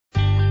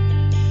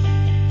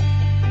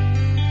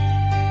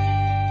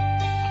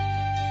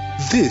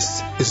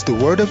This is the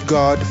Word of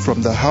God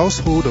from the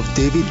Household of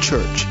David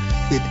Church.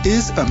 It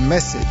is a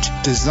message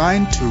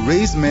designed to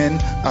raise men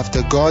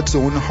after God's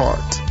own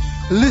heart.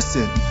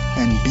 Listen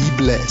and be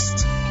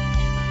blessed.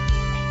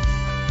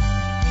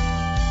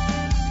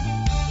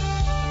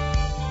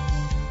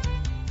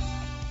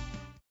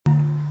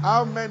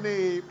 How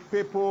many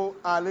people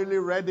are really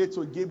ready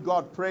to give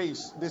God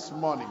praise this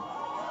morning?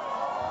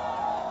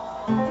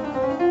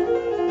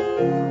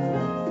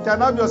 You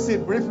can have your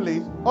seat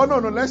briefly. Oh, no,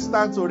 let's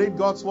stand to read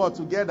God's word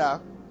together.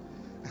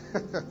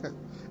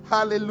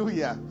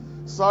 Hallelujah.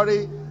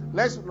 Sorry.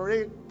 Let's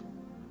read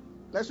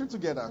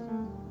together.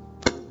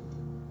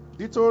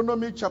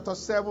 Deuteronomy chapter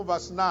 7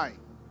 verse 9.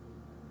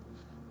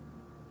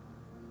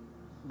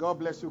 God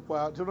bless you,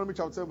 Paul. Deuteronomy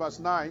chapter 7 verse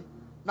 9.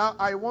 Now,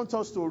 I want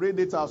us to read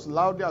it as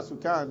loudly as we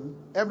can.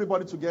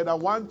 Everybody together.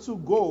 1, 2,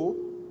 go.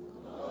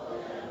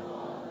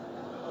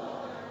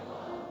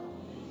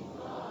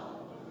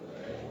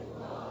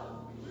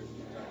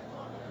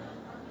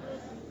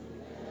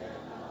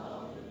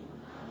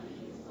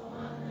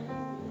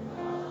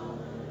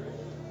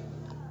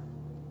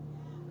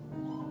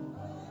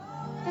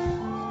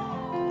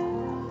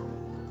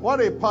 What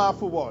a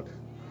powerful word.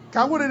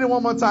 Can we read it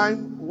one more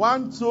time?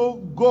 1,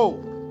 2, go.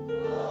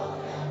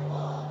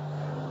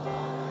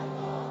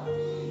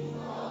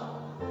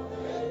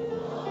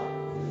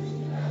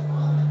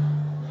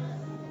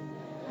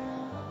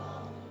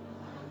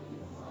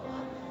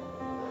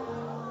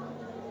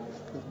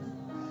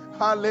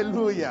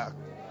 Hallelujah.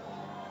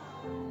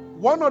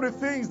 One of the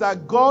things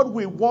that God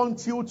will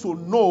want you to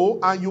know,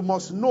 and you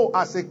must know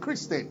as a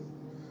Christian,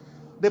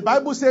 the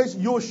Bible says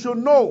you should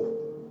know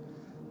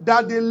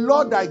that the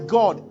Lord thy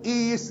God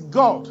is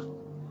God.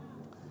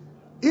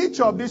 Each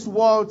of these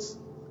words,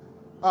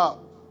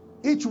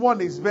 each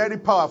one is very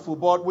powerful,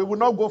 but we will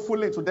not go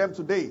fully into them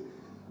today.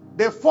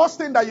 The first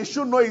thing that you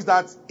should know is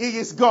that He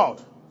is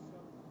God.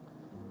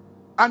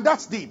 And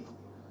that's deep.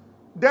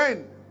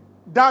 Then,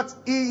 that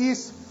He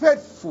is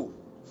faithful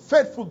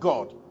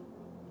God.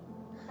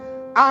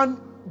 And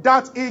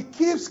that He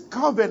keeps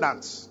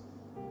covenants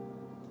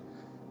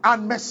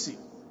and mercy.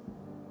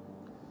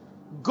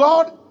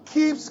 God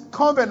keeps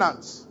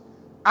covenants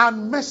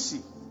and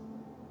mercy.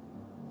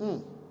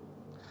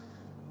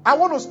 I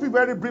want to speak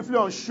very briefly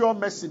on sure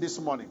mercy this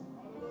morning.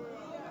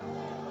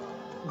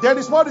 There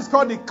is what is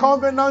called the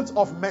covenant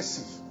of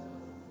mercy.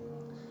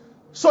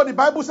 So the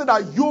Bible said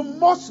that you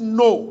must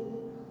know,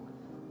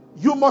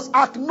 you must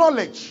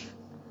acknowledge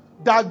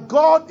that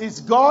God is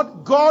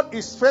God, God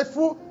is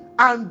faithful,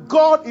 and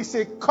God is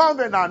a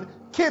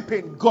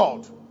covenant-keeping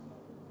God.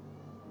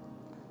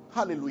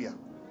 Hallelujah.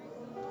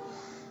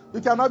 You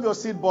can have your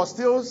seat, but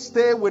still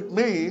stay with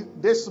me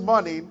this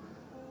morning.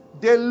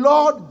 The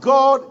Lord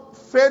God,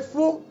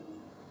 faithful,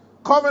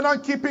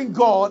 covenant-keeping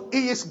God,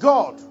 He is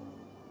God.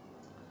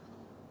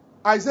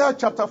 Isaiah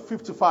chapter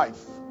 55.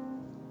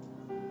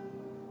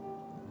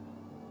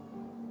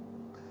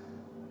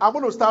 I'm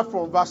going to start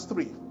from verse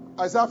 3.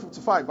 Isaiah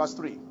 55, verse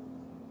 3.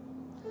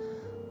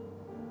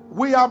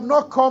 We have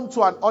not come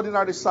to an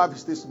ordinary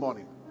service this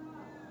morning.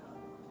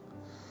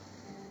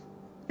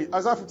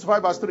 Isaiah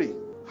 55, verse 3.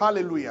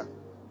 Hallelujah.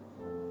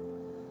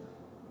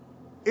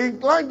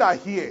 Incline thy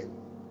ear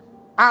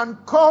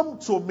and come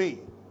to me.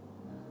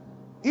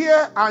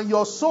 Hear, and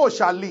your soul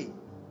shall live.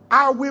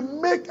 I will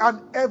make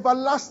an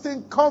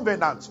everlasting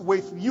covenant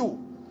with you,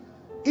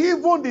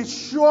 even the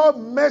sure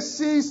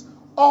mercies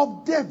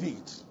of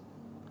David.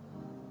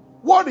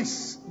 What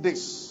is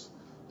this?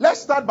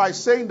 Let's start by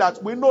saying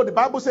that we know the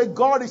Bible says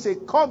God is a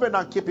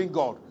covenant-keeping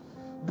God.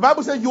 The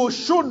Bible says you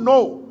should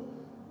know,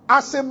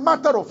 as a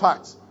matter of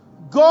fact,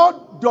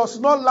 God does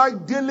not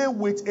like dealing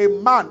with a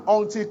man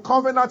until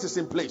covenant is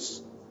in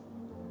place.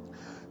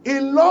 He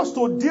loves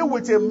to deal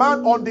with a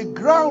man on the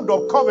ground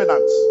of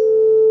covenants,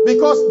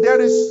 because there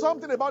is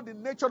something about the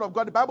nature of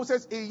God. The Bible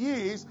says He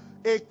is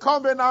a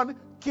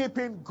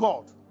covenant-keeping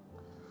God.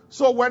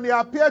 So when He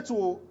appeared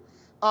to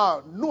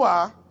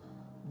Noah,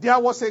 there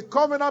was a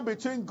covenant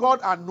between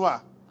God and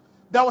Noah.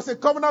 There was a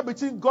covenant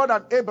between God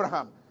and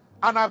Abraham.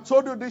 And I've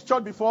told you this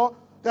church before,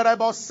 there are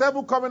about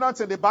 7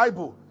 covenants in the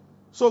Bible.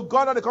 So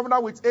God had a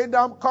covenant with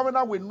Adam,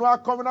 covenant with Noah,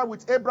 covenant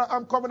with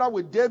Abraham, covenant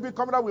with David,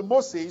 covenant with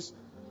Moses.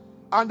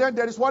 And then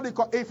there is what they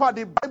call, in fact,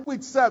 the Bible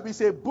itself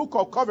is a book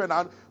of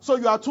covenant. So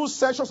you have 2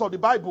 sections of the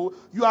Bible.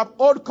 You have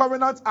Old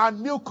Covenant and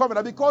New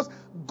Covenant, because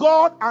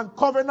God and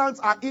covenants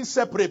are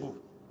inseparable.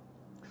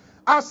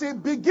 As He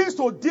begins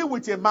to deal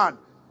with a man,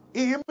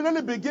 He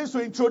immediately begins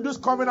to introduce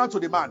covenant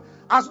to the man.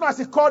 As soon as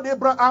He called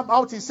Abraham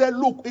out, He said,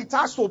 look, it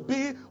has to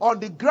be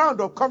on the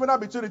ground of covenant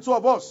between the two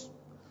of us.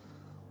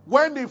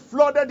 When He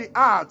flooded the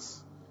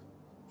earth,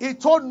 He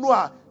told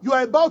Noah, you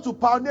are about to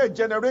pioneer a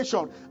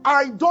generation.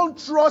 I don't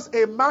trust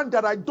a man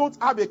that I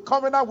don't have a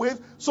covenant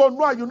with. So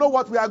Noah, you know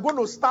what? We are going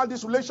to start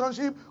this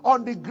relationship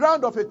on the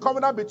ground of a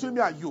covenant between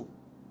me and you.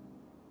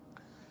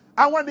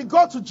 And when He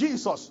got to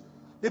Jesus,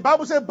 the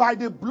Bible said, by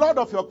the blood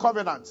of your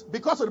covenant,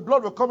 because of the blood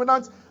of your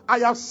covenant, I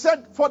have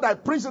set for thy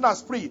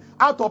prisoners free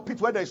out of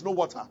pit where there is no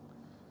water.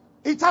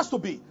 It has to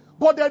be.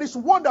 But there is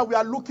one that we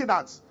are looking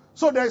at.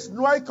 So there's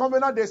Noahic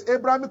covenant, there's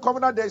Abrahamic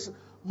covenant, there's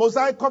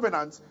Mosaic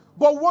covenant.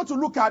 But we want to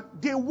look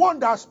at the one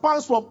that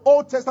spans from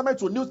Old Testament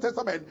to New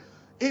Testament.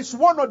 It's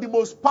one of the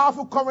most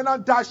powerful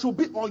covenants that should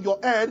be on your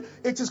head.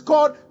 It is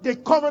called the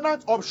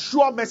covenant of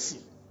sure mercy.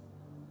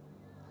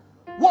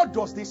 What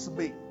does this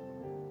mean?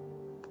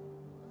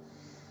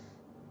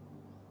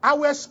 I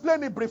will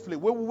explain it briefly.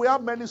 We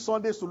have many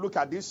Sundays to look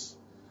at this.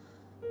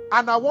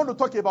 And I want to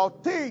talk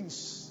about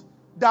things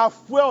that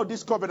fuel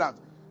this covenant.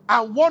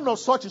 And one of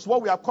such is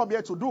what we have come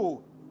here to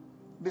do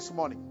this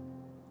morning.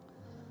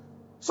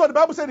 So the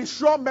Bible said the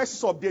sure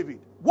mercies of David.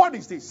 What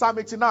is this? Psalm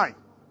 89.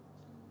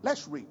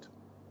 Let's read.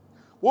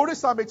 We'll read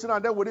Psalm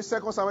 89, then we'll read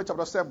 2 Samuel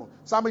chapter 7.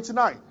 Psalm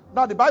 89.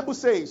 Now the Bible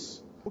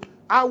says,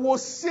 I will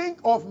sing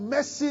of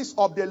mercies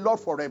of the Lord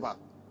forever.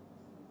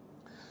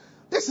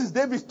 This is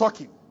David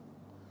talking.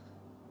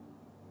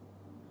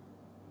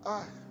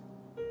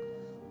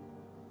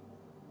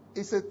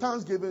 It's a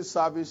Thanksgiving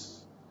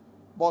service,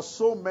 but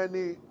so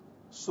many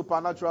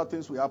supernatural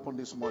things will happen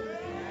this morning.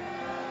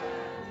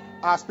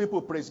 As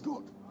people praise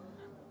God.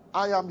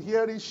 I am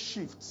hearing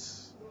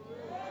shifts.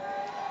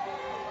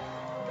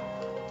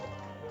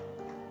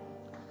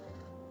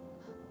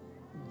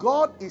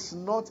 God is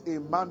not a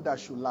man that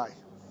should lie.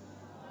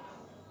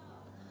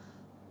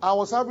 I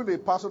was having a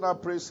personal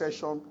prayer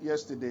session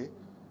yesterday,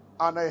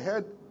 and I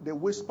heard the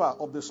whisper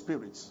of the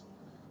Spirit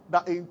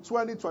that in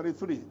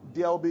 2023,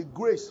 there will be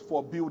grace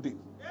for building.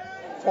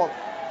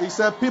 He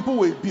said people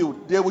will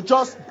build. They will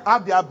just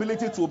have the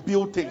ability to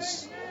build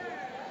things.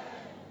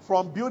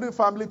 From building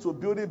family to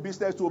building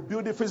business to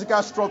building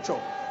physical structure.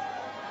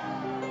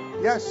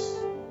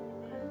 Yes.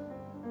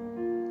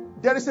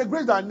 There is a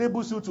grace that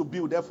enables you to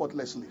build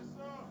effortlessly.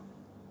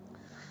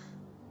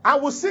 I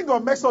will sing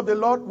on mercy of the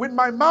Lord. With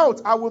my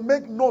mouth, I will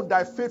make known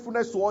thy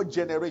faithfulness to all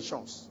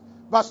generations.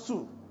 Verse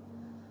 2.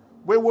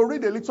 We will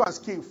read a little and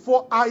skip.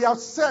 For I have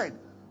said,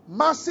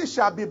 mercy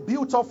shall be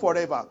built up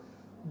forever.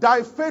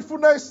 Thy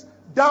faithfulness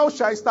thou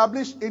shalt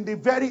establish in the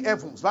very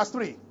heavens. Verse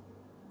 3.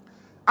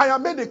 I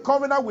have made a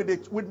covenant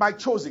with my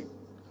chosen.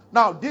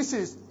 Now, this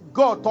is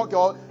God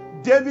talking.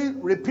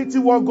 David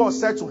repeating what God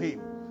said to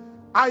him.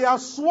 I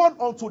have sworn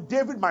unto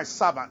David my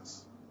servant.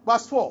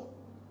 Verse 4.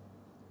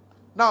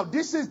 Now,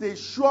 this is the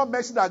sure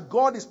mercy that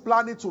God is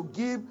planning to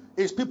give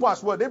his people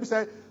as well. David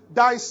said,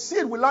 thy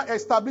seed will I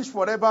establish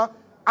forever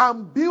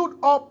and build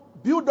up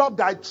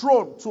thy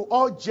throne to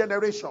all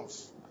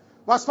generations.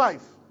 Verse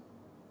 5.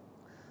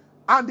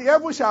 And the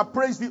heaven shall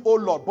praise thee, O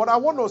Lord. But I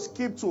want to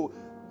skip to,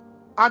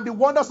 and the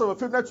wonders of the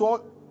faithfulness to all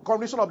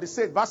congregation of the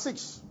saints. Verse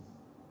 6.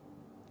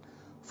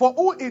 For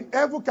who in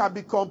heaven can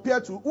be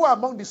compared to, who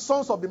among the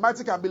sons of the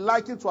mighty can be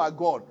likened to our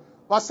God?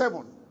 Verse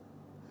 7.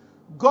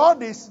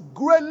 God is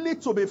greatly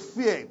to be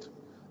feared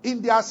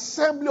in the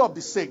assembly of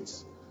the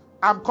saints.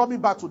 I'm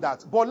coming back to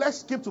that. But let's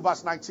skip to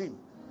verse 19.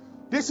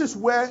 This is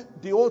where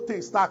the whole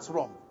thing starts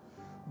from.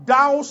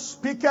 Thou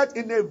speakest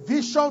in a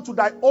vision to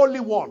thy Holy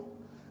One,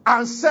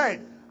 and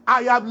said,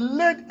 I have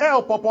laid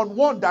help upon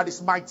one that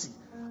is mighty.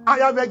 I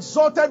have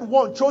exalted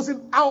one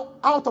chosen out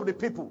of the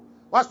people.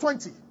 Verse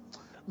 20.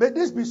 May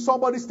this be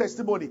somebody's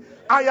testimony.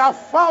 I have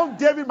found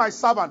David my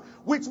servant.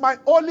 With my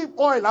olive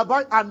oil have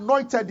I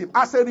anointed him.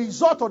 As a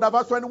result of that,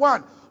 verse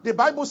 21, the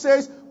Bible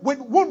says, with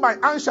whom my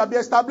hand shall be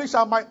established,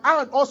 and my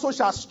hand also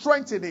shall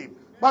strengthen him.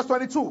 Verse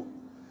 22.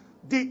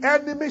 The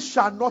enemy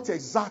shall not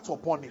exert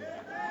upon him.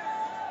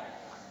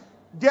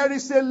 There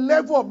is a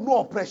level of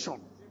no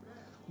oppression,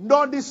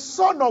 nor the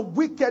son of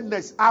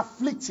wickedness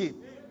afflict him.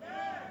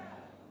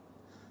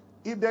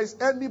 If there is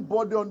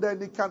anybody under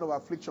any kind of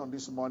affliction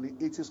this morning,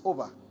 it is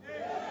over.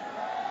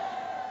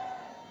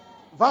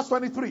 Verse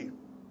 23.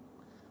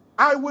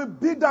 I will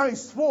beat down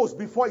his foes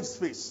before his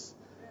face,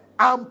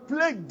 and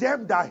plague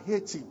them that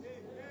hate him.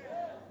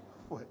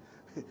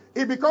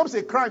 It becomes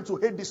a crime to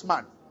hate this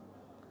man.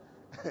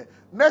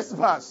 Next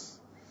verse.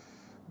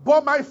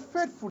 But my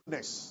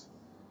faithfulness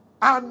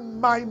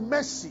and my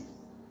mercy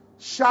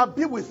shall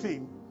be with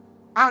him,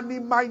 and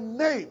in my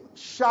name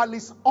shall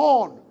his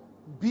horn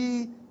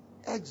be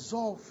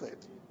exalted.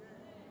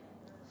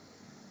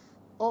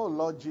 Oh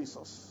Lord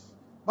Jesus.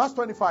 Verse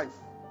 25.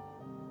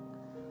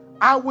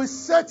 I will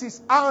set his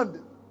hand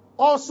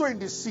also in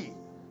the sea,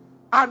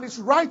 and his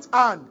right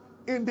hand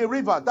in the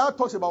river. That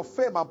talks about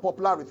fame and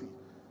popularity.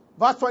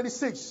 Verse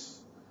 26.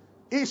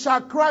 He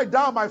shall cry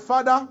down, my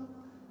Father,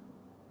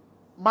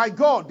 my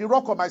God, the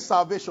rock of my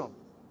salvation.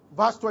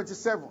 Verse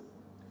 27.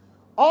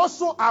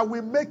 Also I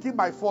will make him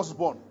my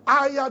firstborn,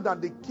 higher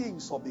than the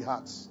kings of the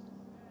earth.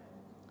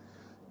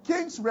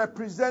 Kings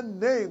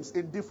represent names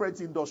in different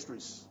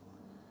industries.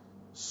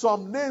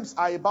 Some names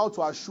are about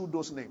to eschew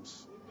those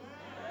names.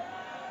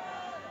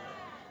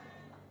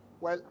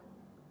 Well,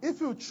 if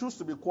you choose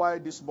to be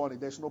quiet this morning,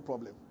 there's no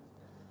problem.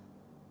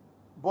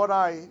 But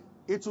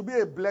it will be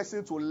a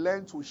blessing to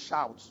learn to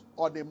shout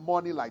on a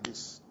morning like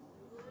this.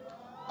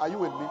 Are you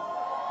with me?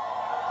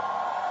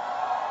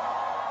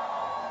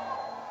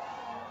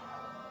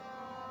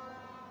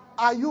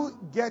 Are you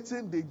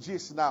getting the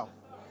gist now?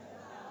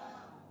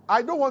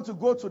 I don't want to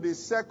go to the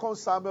 2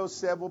 Samuel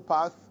 7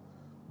 path,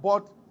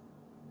 but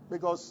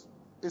because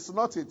it's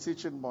not a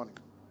teaching morning.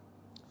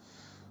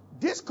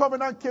 This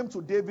covenant came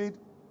to David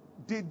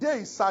the day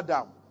he sat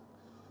down.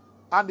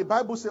 And the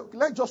Bible says,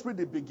 let's just read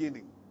the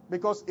beginning,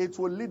 because it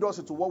will lead us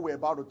into what we're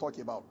about to talk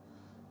about.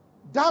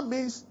 That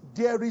means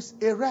there is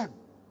a realm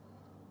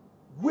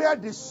where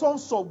the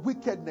sons of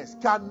wickedness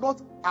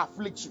cannot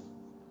afflict you,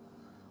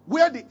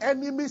 where the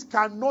enemies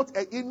cannot,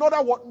 in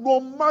other words, no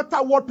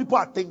matter what people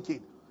are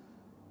thinking,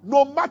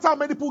 no matter how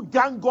many people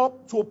gang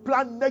up to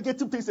plan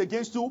negative things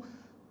against you,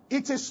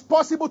 it is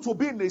possible to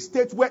be in a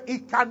state where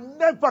it can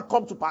never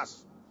come to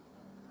pass.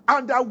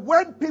 And that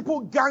when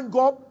people gang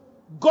up,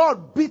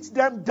 God beats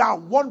them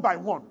down one by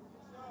one.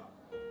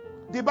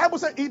 The Bible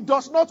says he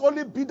does not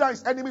only beat down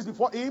his enemies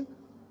before him,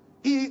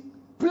 he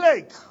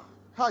plague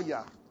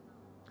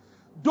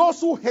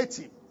those who hate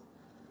him.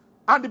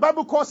 And the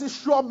Bible calls it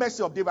sure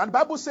mercy of David. And the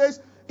Bible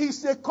says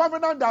it's a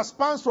covenant that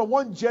spans from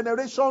one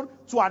generation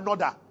to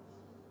another.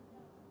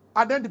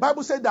 And then the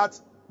Bible said that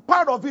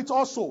part of it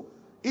also,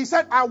 he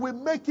said, I will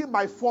make him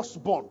my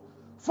firstborn.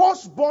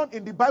 Firstborn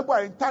in the Bible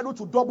are entitled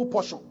to double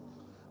portion.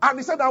 And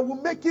he said, I will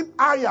make him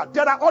higher.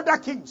 There are other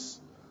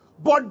kings.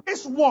 But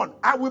this one,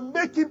 I will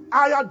make him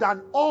higher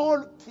than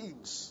all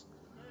kings.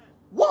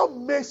 What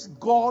makes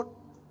God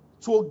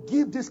to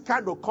give this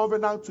kind of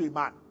covenant to a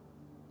man?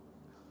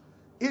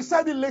 He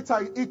said it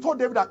later. He told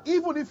David that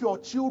even if your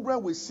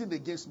children will sin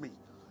against me,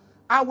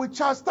 I will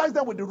chastise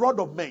them with the rod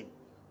of men.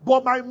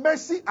 But my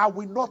mercy I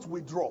will not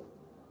withdraw.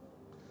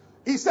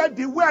 He said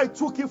the way I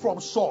took it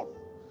from Saul.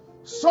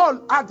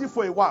 Saul had it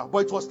for a while, but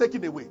it was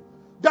taken away.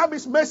 That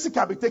means mercy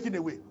can be taken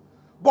away.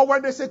 But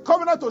when there's a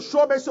covenant to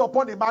show mercy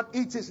upon a man,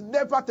 it is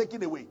never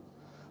taken away.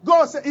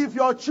 God said, if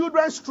your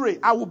children stray,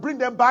 I will bring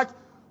them back,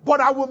 but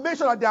I will make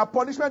sure that their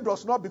punishment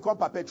does not become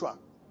perpetual.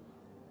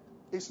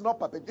 It's not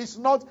perpetual. It's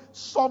not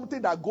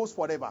something that goes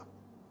forever.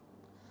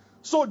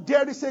 So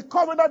there is a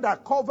covenant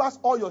that covers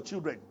all your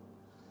children.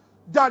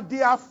 That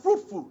they are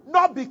fruitful,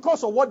 not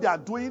because of what they are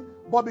doing,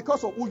 but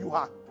because of who you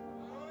are.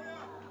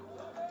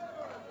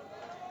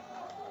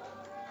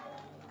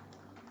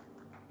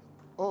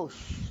 Oh,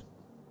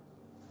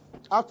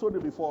 I've told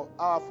you before,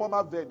 our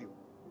former venue,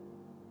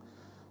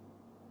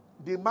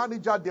 the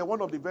manager there,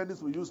 one of the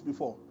venues we used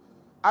before,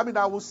 I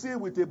will sit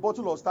with a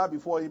bottle of Star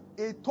before him.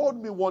 He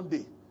told me one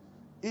day,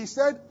 he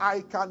said, I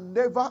can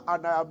never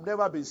and I have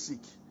never been sick.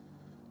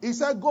 He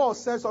said, God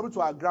said something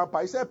to our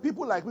grandpa. He said,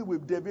 people like me,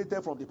 we've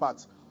deviated from the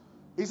path.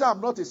 He said,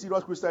 I'm not a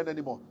serious Christian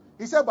anymore.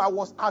 He said, but I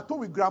was at home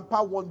with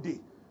grandpa one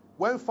day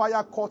when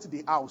fire caught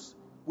the house.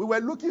 We were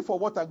looking for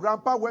water.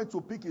 Grandpa went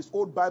to pick his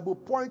old Bible,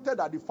 pointed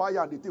at the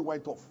fire, and the thing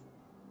went off.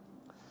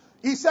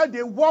 He said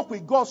they walk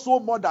with God so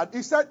much that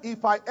he said,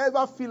 if I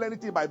ever feel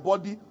anything in my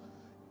body,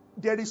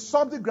 there is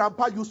something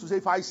Grandpa used to say.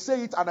 If I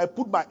say it and I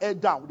put my head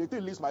down, the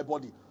thing leaves my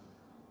body.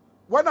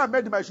 When I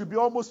met him, I should be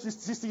almost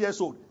 60 years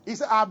old. He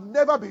said, I've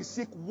never been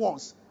sick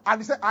once.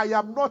 And he said, I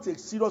am not a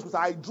serious person.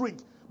 I drink.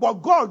 But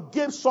God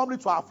gave something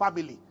to our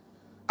family.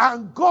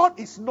 And God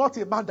is not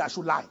a man that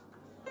should lie.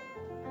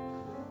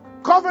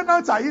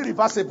 Covenants are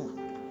irreversible.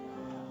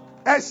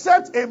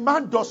 Except a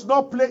man does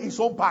not play his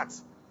own part.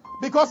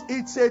 Because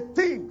it's a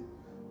thing.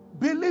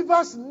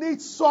 Believers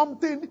need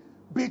something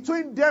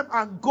between them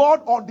and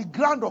God on the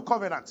ground of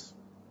covenant.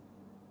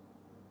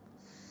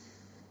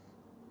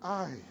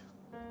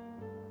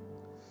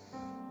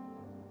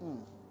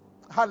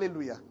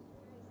 Hallelujah.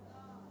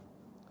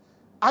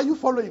 Are you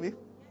following me?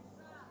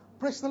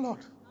 Praise the Lord.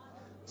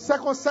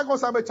 Second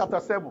Samuel chapter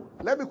 7.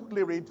 Let me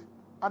quickly read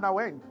and I'll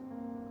end.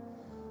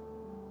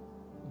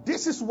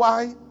 This is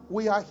why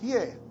we are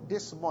here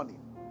this morning.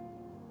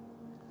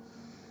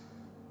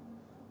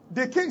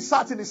 The king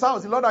sat in his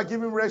house. The Lord had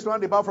given him rest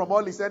round about from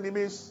all his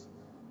enemies.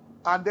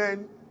 And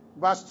then,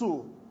 verse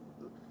 2.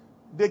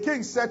 The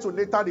king said to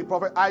Nathan the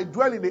prophet, I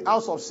dwell in the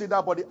house of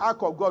cedar, but the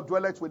ark of God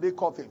dwelleth within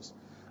coffins.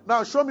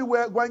 Now show me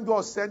where when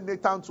God sent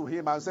Nathan to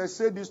him and said,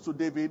 say this to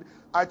David.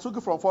 I took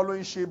it from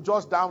following sheep,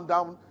 just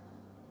down.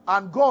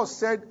 And God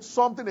said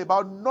something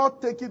about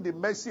not taking the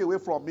mercy away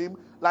from him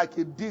like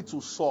he did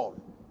to Saul.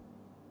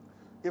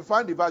 If you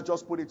find the verse,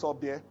 just put it up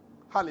there.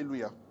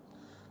 Hallelujah.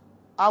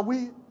 Are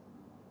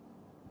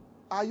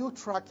you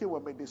tracking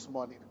with me this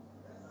morning?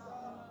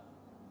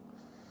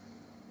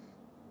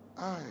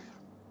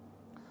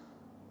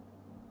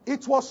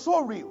 It was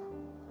so real.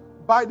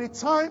 By the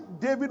time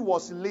David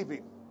was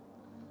leaving,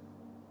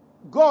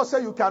 God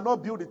said you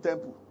cannot build the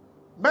temple.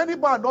 Many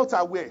people are not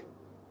aware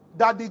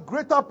that the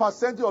greater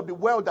percentage of the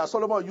wealth that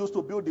Solomon used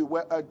to build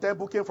the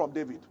temple came from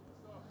David.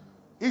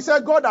 He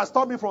said, God has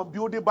stopped me from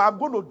building, but I'm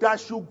going to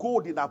dash you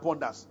gold in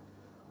abundance.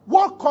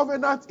 What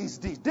covenant is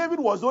this? David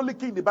was the only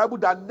king in the Bible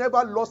that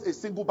never lost a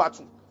single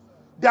battle.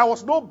 There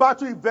was no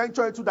battle he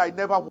ventured into that he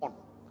never won.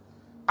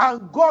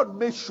 And God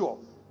made sure.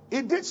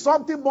 He did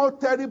something more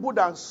terrible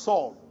than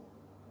Saul.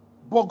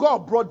 But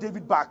God brought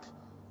David back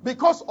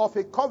because of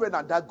a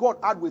covenant that God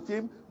had with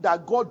him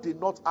that God did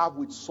not have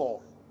with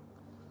Saul.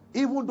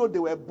 Even though they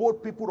were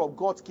both people of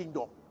God's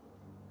kingdom.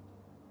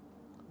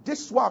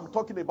 This is why I'm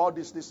talking about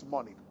this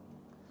morning.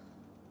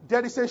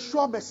 There is a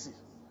sure mercy.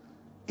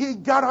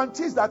 it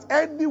guarantees that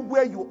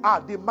anywhere you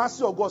are, the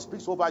mercy of God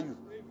speaks over you.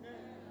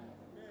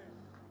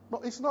 No,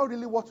 it's not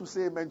really what to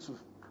say amen to.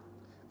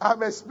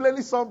 I'm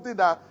explaining something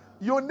that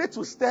you need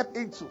to step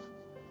into.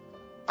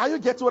 Are you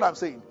getting what I'm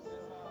saying?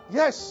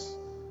 Yes.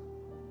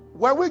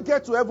 When we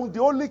get to heaven,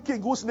 the only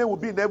king whose name will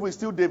be in heaven is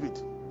still David.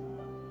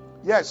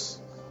 Yes.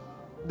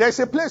 There's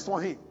a place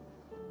for him.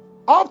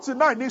 Up to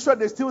now in Israel,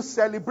 they still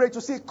celebrate.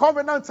 You see,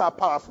 covenants are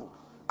powerful.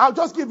 I'll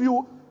just give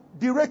you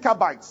the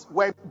Rechabites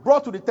were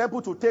brought to the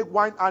temple to take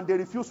wine and they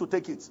refused to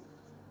take it.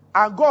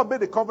 And God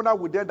made a covenant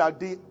with them that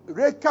the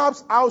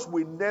Rechab's house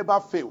will never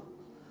fail.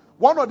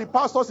 One of the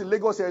pastors in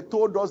Lagos had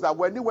told us that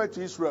when he went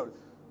to Israel,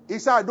 he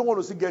said, I don't want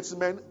to see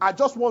Gethsemane. I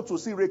just want to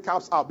see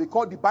Rechab's house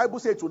because the Bible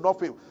says it will not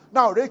fail.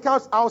 Now,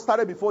 Rechab's house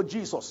started before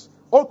Jesus.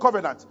 Old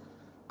covenant.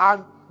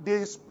 And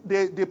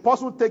the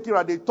person taking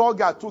it, the tall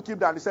guy took him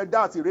down and he said,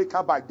 that's a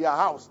Rechabite, their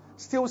house,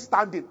 still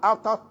standing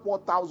after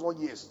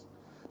 4,000 years.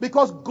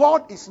 Because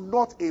God is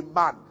not a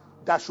man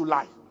that should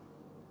lie.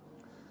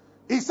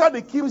 He said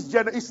he keeps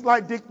it's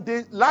like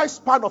the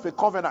lifespan of a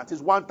covenant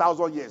is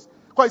 1,000 years.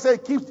 Because he said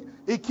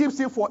he keeps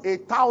it for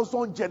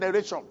 1,000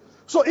 generations.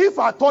 So if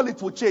at all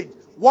it will change,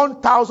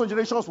 1,000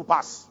 generations will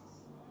pass.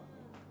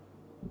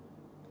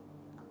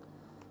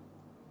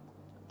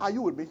 Are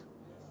you with me?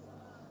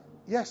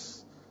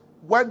 Yes.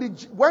 When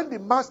the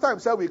master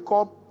himself will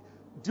come,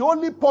 the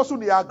only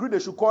person he agreed they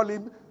should call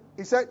him,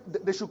 he said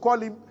they should call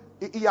him,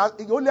 he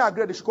only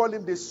agreed they should call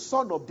him the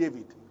son of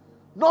David.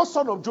 Not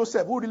son of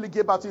Joseph, who really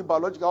gave birth to him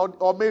biologically,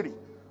 or Mary.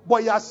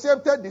 But he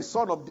accepted the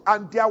son of,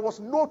 and there was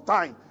no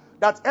time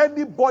that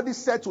anybody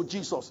said to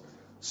Jesus,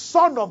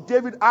 son of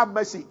David, have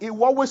mercy. He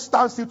always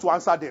stands still to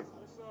answer them.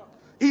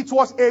 It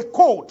was a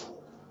code.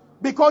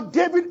 Because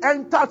David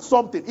entered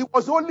something. He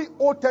was the only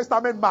Old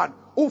Testament man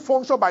who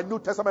functioned by New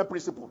Testament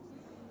principle.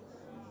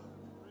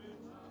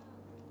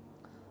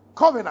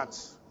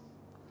 Covenants.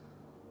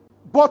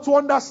 But to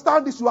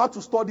understand this, you have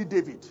to study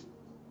David.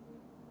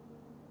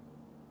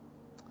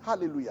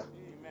 Hallelujah.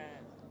 Amen.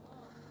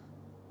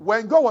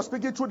 When God was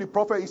speaking through the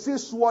prophet, he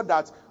says, swore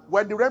that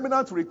when the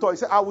remnant return, he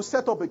said, I will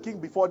set up a king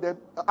before them,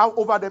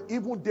 over them,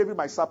 even David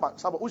my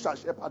servant, who shall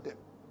shepherd them.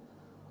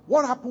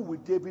 What happened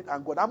with David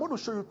and God? I'm going to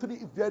show you three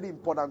very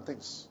important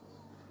things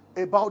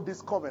about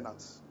these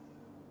covenants.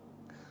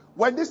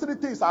 When these three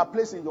things are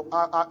placed in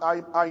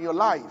your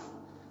life,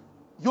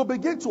 you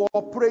begin to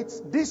operate,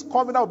 this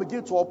covenant will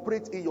begin to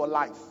operate in your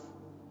life.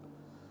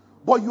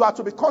 But you have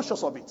to be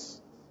conscious of it.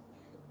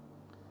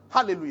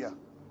 Hallelujah.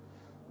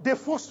 The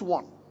first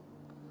one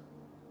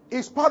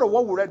is part of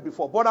what we read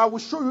before, but I will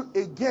show you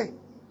again.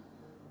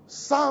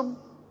 Psalm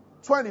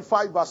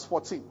 25 verse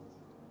 14.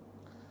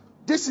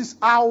 This is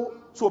how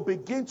to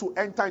begin to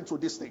enter into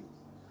this thing.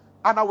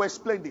 And I will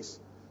explain this.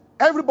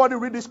 Everybody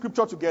read this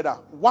scripture together.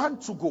 1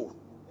 to go.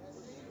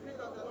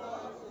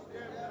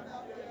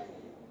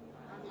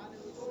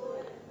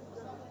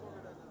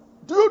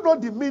 Do you know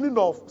the meaning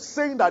of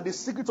saying that the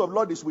secret of the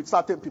Lord is with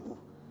certain people?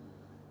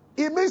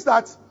 It means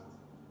that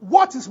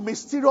what is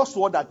mysterious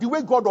to others, the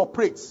way God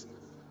operates,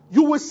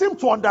 you will seem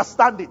to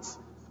understand it,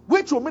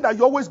 which will mean that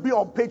you always be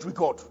on page with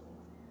God.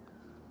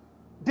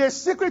 The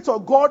secret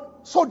of God,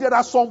 so there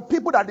are some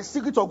people that the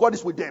secret of God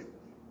is with them.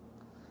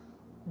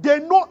 They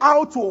know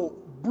how to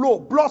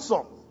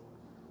blossom.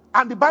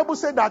 And the Bible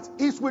said that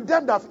it's with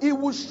them that it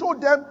will show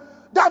them.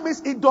 That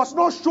means it does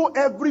not show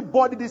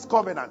everybody this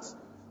covenant.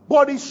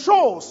 But it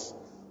shows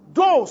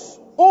those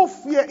who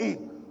fear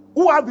him,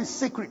 who have his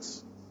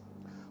secrets.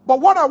 But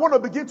what I want to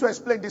begin to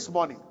explain this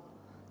morning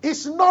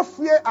is not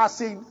fear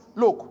as in,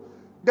 look,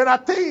 there are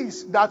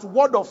things that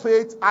Word of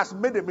Faith has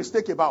made a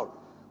mistake about.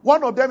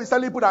 One of them is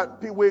telling people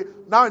that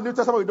now in the New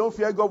Testament we don't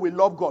fear God, we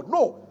love God.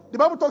 No. The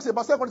Bible talks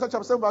about 2 Corinthians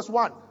chapter 7 verse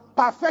 1.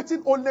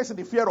 Perfecting holiness in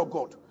the fear of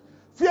God.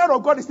 Fear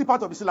of God is still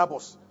part of the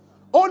syllabus.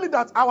 Only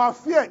that our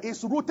fear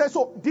is rooted.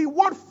 So the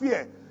word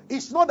fear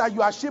is not that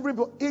you are shivering,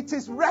 but it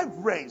is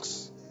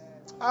reverence.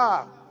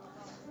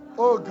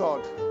 Oh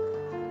God.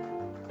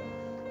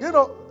 You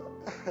know,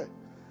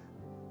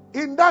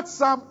 in that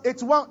Psalm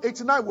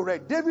 89 we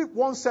read, David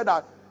once said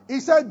that, he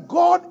said,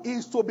 God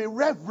is to be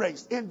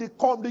reverenced in the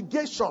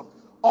congregation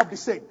of the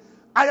saints.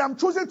 I am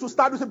choosing to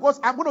start with it because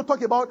I'm going to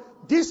talk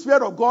about this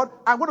fear of God.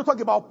 I'm going to talk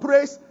about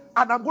praise.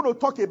 And I'm going to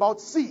talk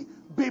about,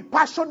 be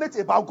passionate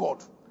about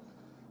God.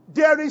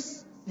 There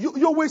is,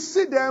 you will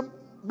see them,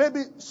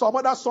 maybe some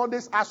other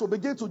Sundays as we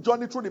begin to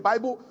journey through the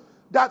Bible,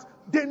 that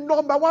the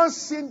number one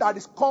sin that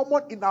is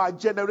common in our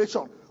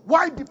generation,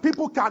 why the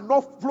people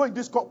cannot flow in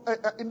this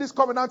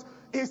covenant,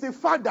 is the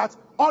fact that,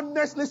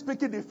 honestly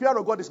speaking, the fear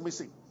of God is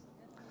missing.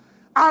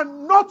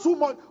 And not too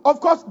much. Of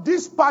course,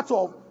 this part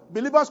of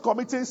believers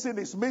committing sin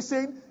is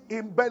missing,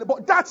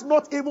 but that's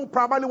not even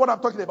primarily what I'm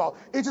talking about.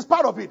 It is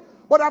part of it.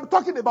 But I'm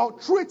talking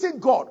about treating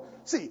God.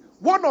 See,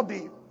 when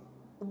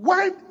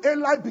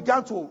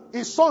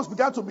his sons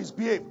began to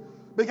misbehave,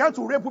 began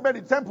to rape women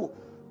in the temple,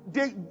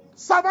 the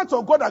servant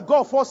of God that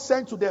God first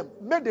sent to them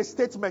made a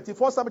statement in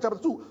 1 Samuel chapter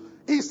 2.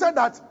 He said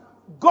that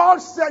God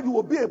said you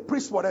will be a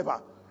priest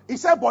forever. He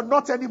said, but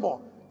not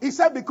anymore. He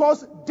said,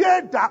 because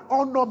they that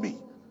honor me.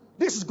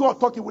 This is God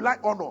talking, will I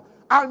honor?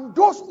 And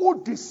those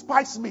who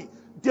despise me,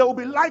 they will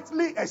be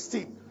lightly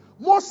esteemed.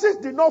 Moses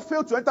did not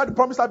fail to enter the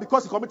promised land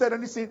because he committed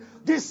any sin.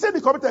 The sin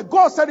he committed,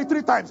 God said it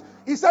 3 times.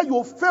 He said,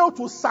 you fail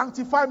to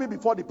sanctify me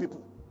before the people.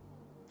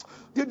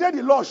 The day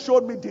the Lord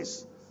showed me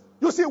this.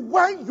 You see,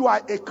 when you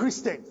are a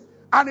Christian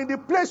and in the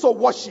place of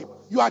worship,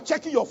 you are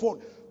checking your phone.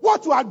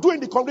 What you are doing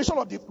in the congregation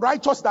of the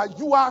righteous, that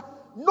you are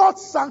not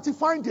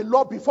sanctifying the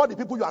Lord before the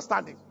people you are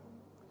standing.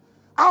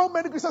 How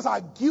many Christians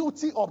are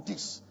guilty of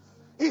this?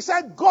 He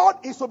said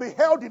God is to be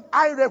held in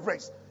high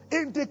reverence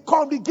in the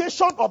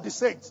congregation of the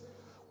saints.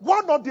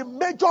 One of the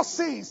major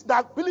sins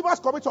that believers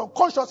commit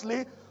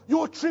unconsciously, you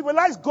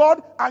trivialize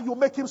God and you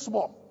make him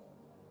small.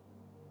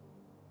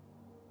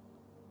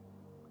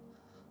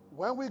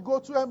 When we go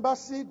to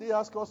embassy, they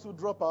ask us to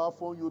drop our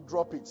phone, you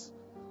drop it.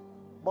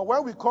 But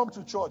when we come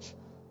to church,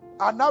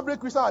 an average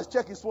Christian has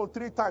checked his phone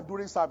 3 times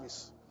during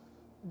service.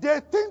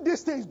 They think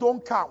these things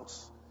don't count.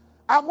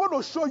 I'm going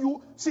to show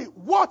you, see,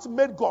 what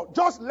made God.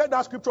 Just let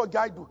that scripture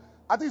guide you.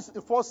 I think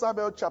it's 1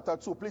 Samuel chapter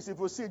 2. Please, if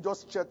you see,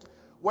 just check.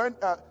 When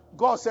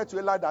God said to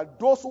Eli that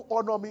those who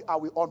honor me, I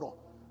will honor.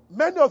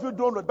 Many of you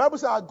don't know. The Bible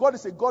says our God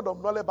is a God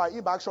of knowledge, by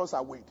him actions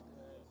are weighed.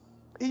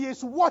 He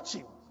is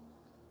watching.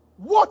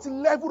 What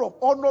level of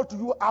honor do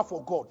you have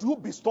for God? Do you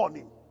bestow on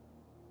him?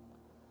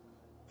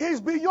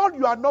 It's beyond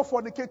you are not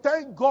fornicating.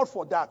 Thank God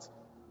for that.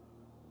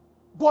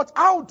 But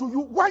how do you,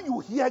 when you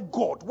hear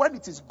God, when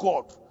it is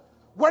God,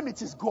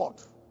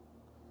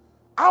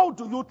 how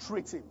do you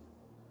treat him?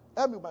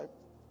 When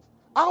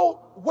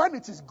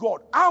it is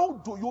God, how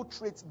do you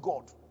treat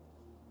God?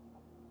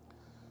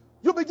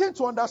 You begin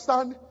to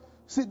understand,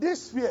 see,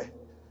 this fear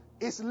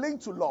is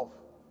linked to love.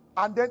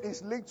 And then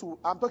it's linked to,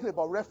 I'm talking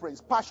about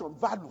reference, passion,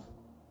 value.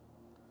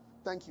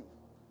 Thank you.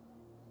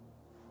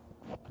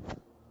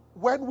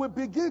 When we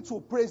begin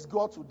to praise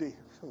God today,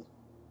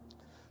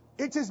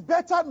 it is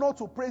better not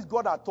to praise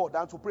God at all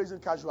than to praise him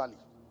casually.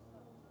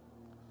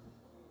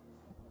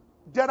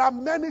 There are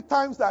many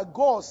times that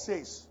God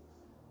says,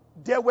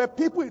 there were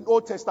people in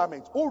Old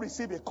Testament who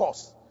received a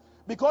curse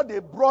because they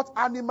brought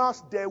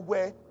animals they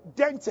were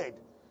dented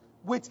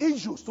with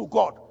issues to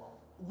God.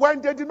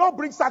 When they did not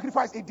bring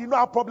sacrifice, he did not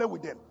have a problem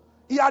with them.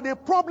 He had a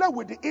problem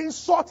with the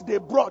insult they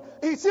brought.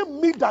 Is it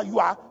me that you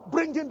are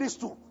bringing this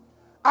to?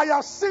 I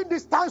have seen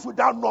these times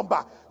without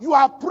number. You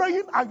are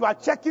praying and you are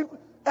checking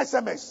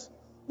SMS.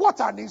 What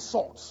an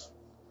insult.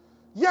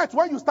 Yet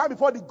when you stand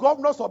before the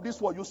governors of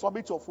this world, you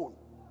submit your phone.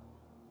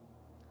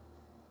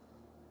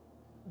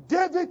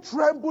 David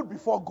trembled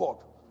before God.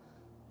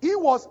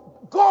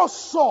 God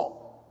saw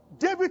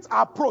David's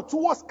approach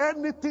towards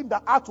anything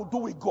that had to do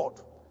with God.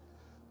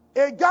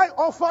 A guy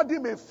offered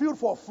him a field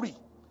for free.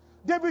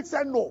 David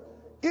said, no,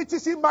 it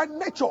is in my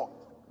nature.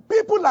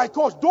 People like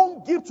us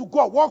don't give to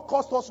God what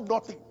costs us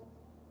nothing.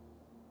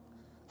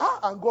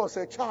 And God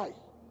said, child,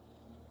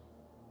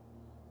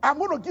 I'm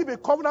going to give a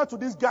covenant to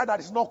this guy that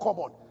is not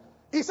common.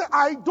 He said,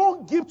 I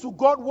don't give to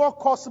God what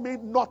costs me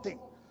nothing.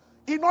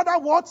 In other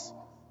words,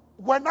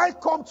 when I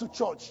come to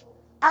church,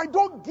 I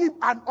don't give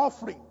an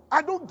offering.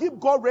 I don't give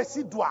God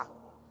residual.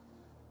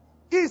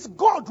 Is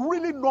God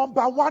really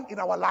number one in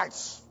our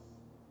lives?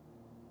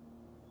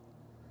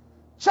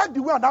 Check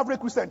the way an average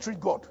Christian treats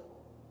God.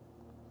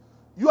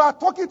 You are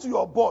talking to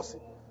your boss.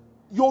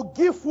 You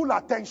give full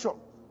attention.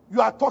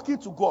 You are talking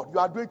to God. You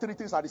are doing 3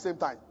 things at the same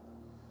time.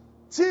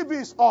 TV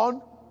is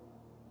on,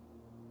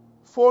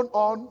 phone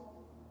on,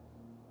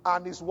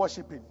 and is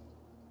worshiping.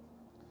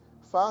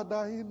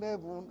 Father in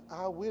heaven,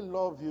 I will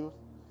love you.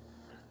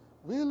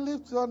 We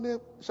lift your name.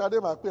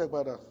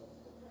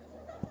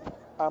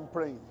 I'm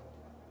praying.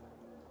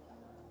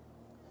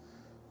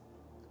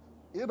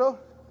 You know,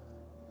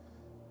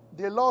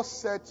 the Lord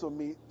said to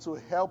me to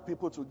help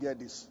people to get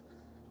this.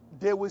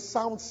 They will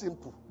sound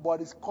simple,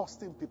 but it's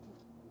costing people.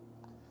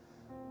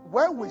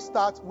 When we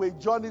start, we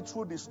journey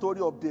through the story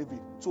of David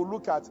to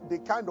look at the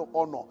kind of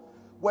honor.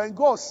 When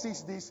God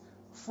sees this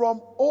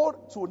from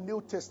Old to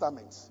New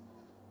Testaments,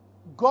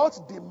 God's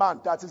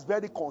demand that is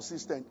very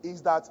consistent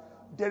is that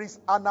there is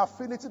an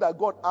affinity that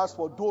God has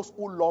for those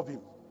who love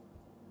him.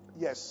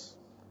 Yes.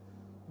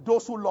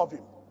 Those who love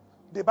him.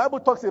 The Bible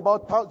talks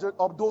about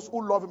of those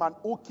who love him and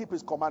who keep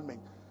his commandment.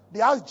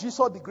 They asked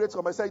Jesus the great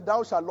commandment, say,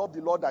 thou shalt love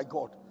the Lord thy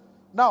God.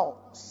 Now,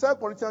 2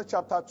 Corinthians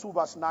chapter 2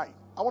 verse 9.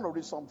 I want to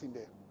read something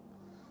there.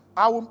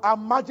 I will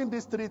imagine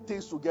these 3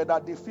 things together.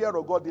 The fear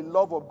of God, the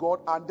love of God,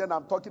 and then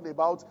I'm talking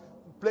about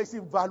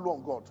placing value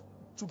on God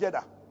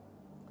together.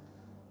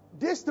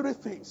 These 3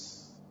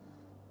 things.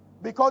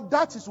 Because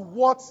that is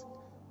what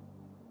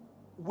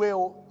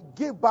will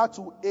give birth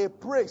to a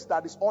praise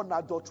that is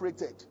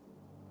unadulterated.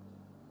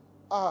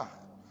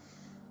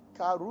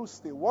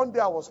 Karuste. One day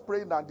I was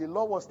praying and the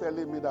Lord was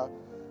telling me that,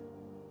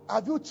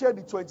 have you checked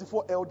the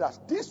 24 elders?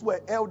 These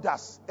were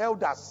elders.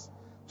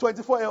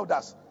 24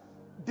 elders.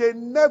 They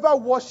never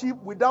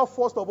worship without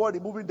first of all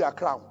removing their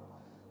crown.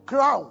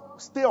 Crown,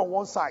 stay on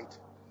one side.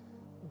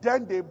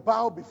 Then they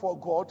bow before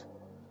God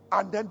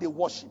and then they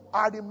worship.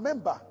 I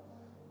remember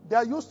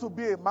there used to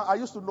be a man, I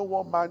used to know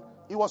one man,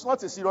 he was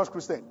not a serious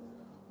Christian.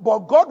 But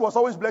God was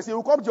always blessing. He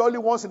would come to you only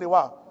once in a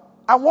while.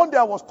 And one day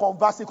I was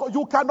conversing.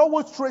 You can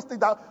always trace things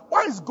that,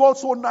 why is God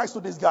so nice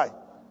to this guy?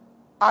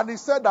 And he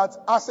said that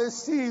as a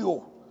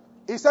CEO,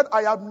 he said,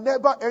 I have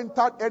never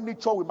entered any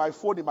church with my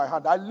phone in my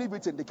hand. I leave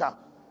it in the car.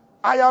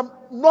 I am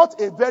not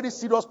a very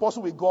serious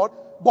person with God,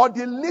 but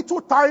the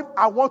little time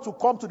I want to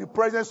come to the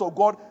presence of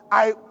God,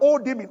 I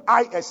hold him in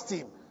high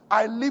esteem.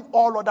 I leave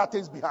all other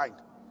things behind.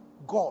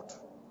 God.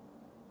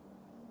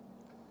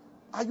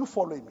 Are you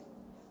following me?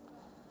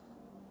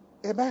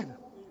 Amen.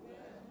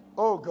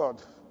 Oh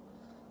God.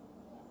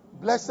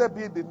 Blessed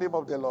be the name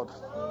of the Lord.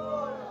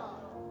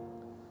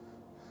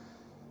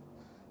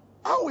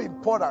 How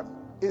important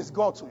is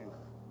God to you?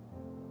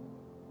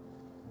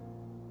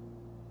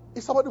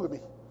 Is somebody with me?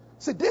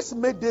 See, this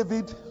made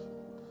David.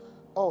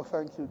 Oh,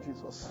 thank you,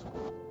 Jesus.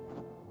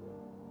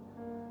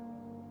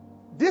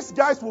 These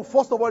guys will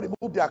first of all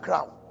remove their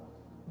crown.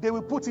 They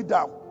will put it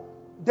down.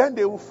 Then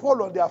they will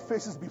fall on their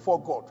faces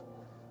before God.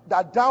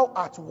 That thou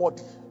art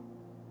worthy.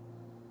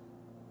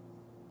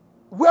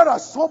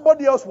 Whereas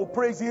somebody else will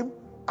praise him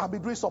and be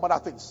doing some other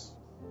things.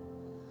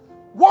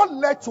 What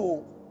led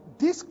to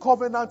this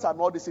covenant and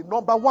all this?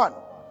 Number one,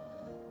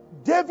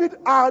 David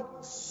had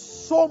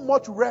so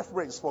much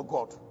reverence for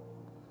God.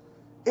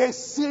 A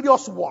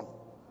serious one.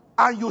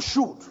 And you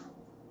should.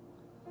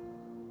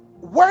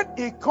 When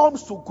it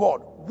comes to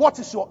God, what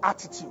is your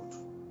attitude?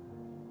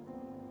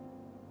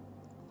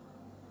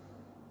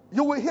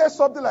 You will hear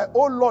something like,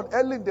 oh Lord,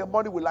 early in the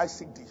morning will I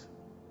seek thee.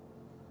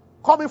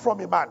 Coming from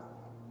a man.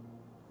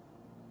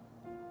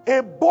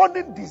 A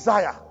burning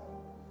desire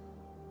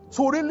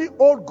to really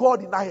hold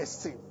God in high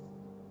esteem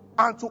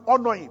and to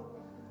honor him.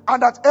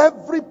 And that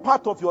every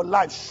part of your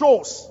life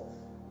shows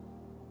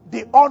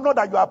the honor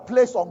that you have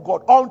placed on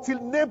God. Until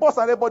neighbors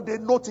and everybody,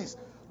 they notice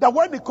that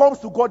when it comes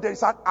to God, there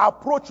is an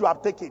approach you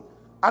have taken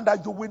and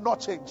that you will not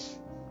change.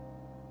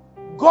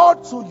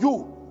 God to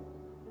you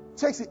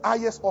takes the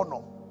highest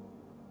honor.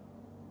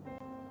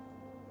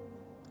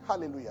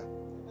 Hallelujah.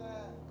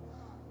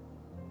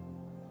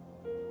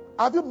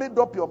 Have you made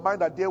up your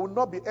mind that there will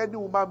not be any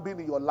human being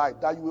in your life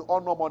that you will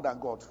honor more than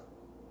God?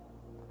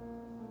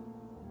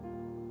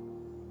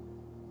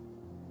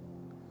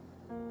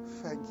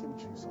 Thank you,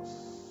 Jesus.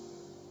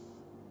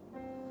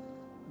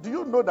 Do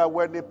you know that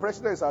when the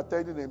president is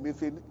attending a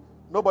meeting,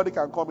 nobody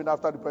can come in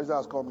after the president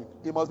has come in?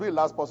 He must be the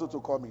last person to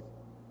come in.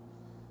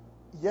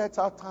 Yet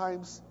at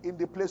times, in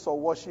the place of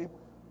worship,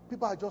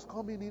 people are just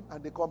coming in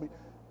and they come in.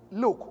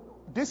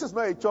 Look, this is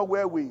not a church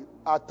where we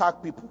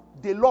attack people.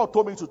 The Lord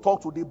told me to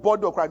talk to the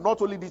body of Christ,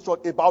 not only this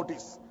church, about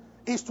this.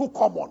 It's too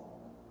common.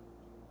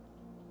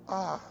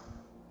 Are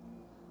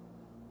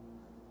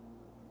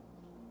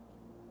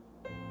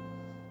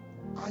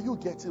you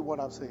getting what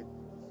I'm saying?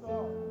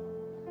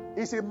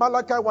 It's in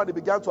Malachi when they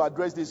began to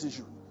address this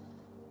issue.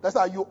 That's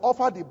how you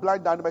offer the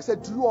blind animal. I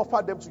said, do you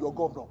offer them to your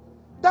governor?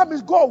 That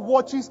means God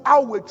watches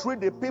how we treat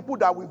the people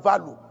that we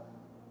value.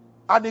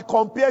 And he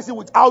compares it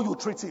with how you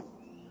treat him.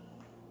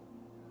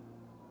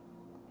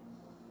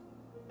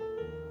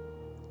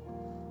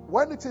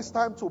 When it is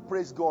time to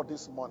praise God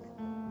this morning,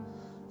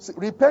 see,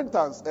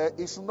 repentance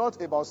is not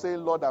about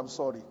saying, Lord, I'm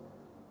sorry.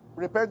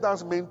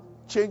 Repentance means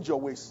change your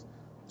ways.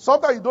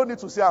 Sometimes you don't need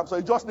to say, I'm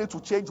sorry. You just need to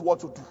change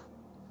what to do.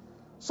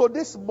 So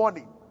this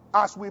morning,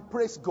 as we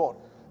praise God,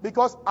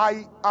 because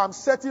I am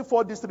setting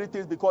for these three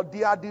things because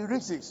they are the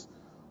reasons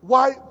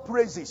why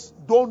praises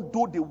don't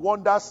do the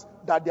wonders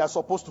that they are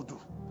supposed to do.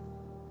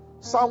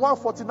 Psalm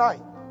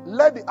 149,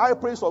 let the high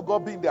praise of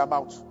God be in their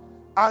mouth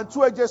and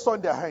two-edged sword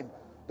in their hand.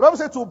 The Bible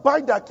says to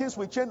bind their kings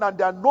with chains and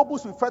their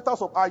nobles with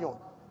fetters of iron.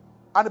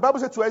 And the Bible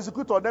says to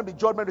execute on them the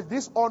judgment.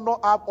 This honor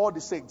have all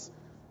the saints.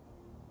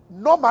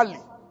 Normally,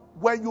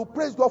 when you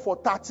praise God for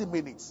 30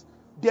 minutes,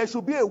 there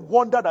should be a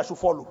wonder that should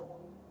follow.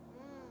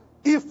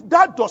 If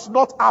that does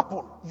not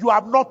happen, you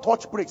have not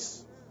touched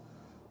praise.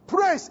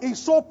 Praise is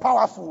so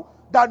powerful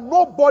that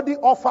nobody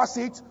offers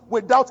it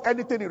without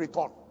anything in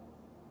return.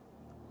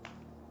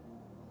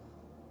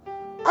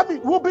 I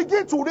mean, we'll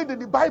begin to read in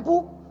the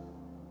Bible.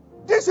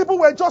 These people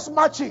were just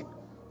marching.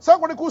 2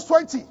 Chronicles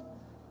 20.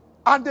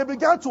 And they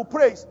began to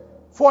praise.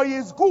 For he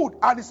is good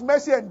and his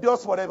mercy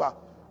endures forever.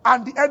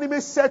 And the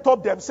enemy set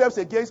up themselves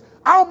against.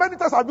 How many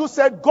times have you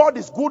said God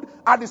is good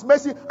and his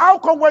mercy? How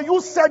come when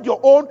you said your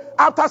own,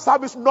 after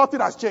service, nothing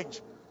has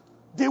changed?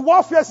 The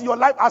warfare in your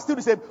life are still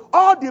the same.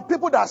 All the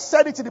people that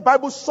said it in the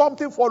Bible,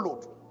 something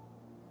followed.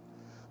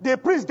 The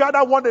priests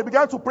gathered one, they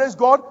began to praise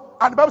God.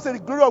 And the Bible said the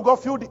glory of God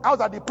filled the house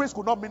and the priest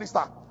could not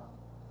minister.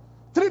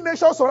 3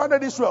 nations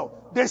surrounded Israel.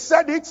 They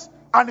said it,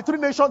 and the 3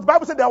 nations, the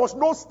Bible said there was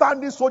no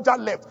standing soldier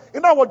left.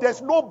 In other words,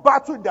 there's no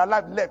battle in their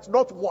life left,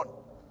 not one.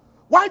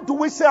 Why do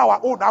we say our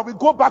own and we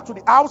go back to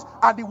the house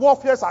and the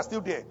warfares are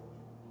still there?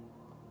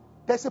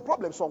 There's a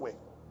problem somewhere.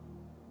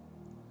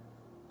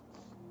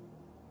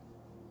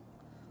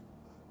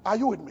 Are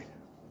you with me?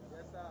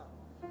 Yes,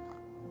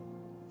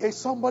 sir. Is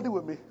somebody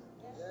with me?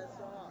 Yes,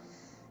 sir.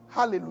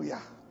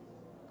 Hallelujah.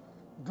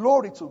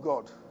 Glory to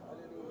God.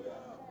 Hallelujah.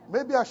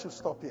 Maybe I should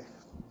stop here.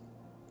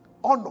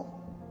 Honor,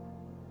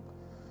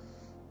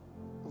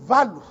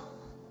 value,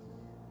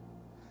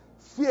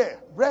 fear,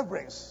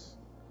 reverence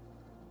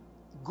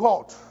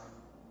God.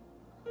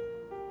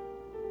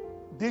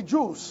 The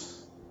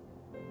Jews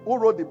who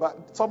wrote the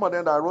Bible, some of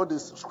them that wrote the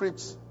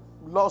scripts,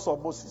 laws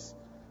of Moses,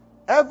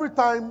 every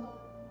time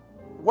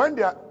when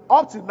they are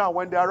up till now,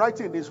 when they are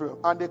writing in Israel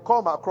and they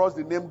come across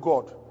the name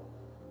God,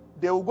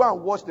 they will go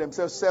and wash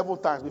themselves 7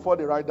 times before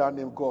they write that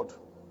name God.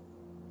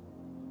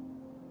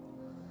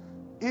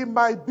 It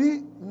might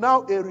be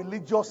now a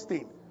religious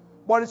thing,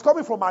 but it's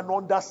coming from an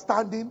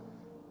understanding.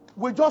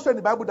 We just read in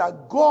the Bible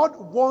that God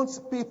wants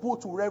people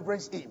to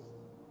reverence Him.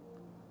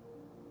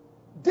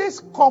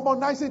 This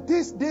commonizing,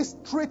 this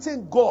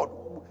treating God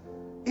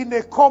in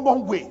a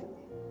common way,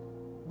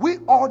 we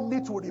all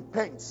need to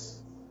repent.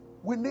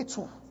 We need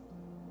to.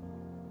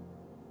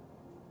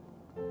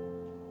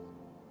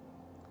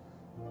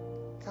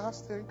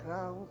 Casting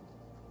crown,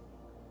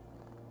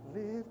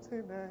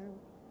 lifting name,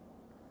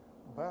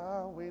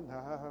 bowing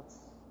hearts,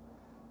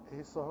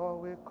 it's all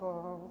we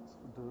come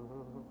to do.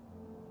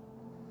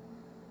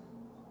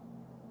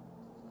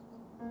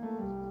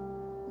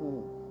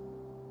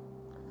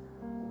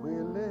 We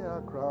lay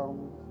our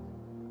crown,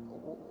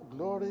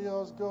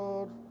 glorious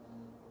God,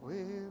 we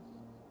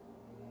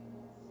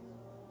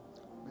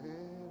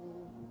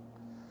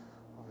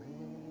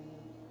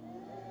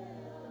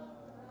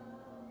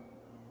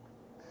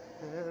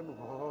and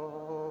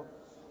worship.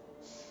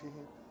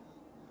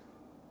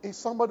 Is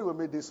somebody with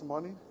me this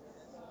morning?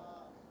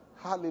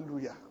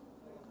 Hallelujah.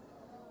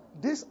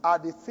 These are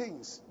the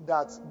things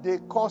that they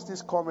cause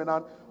this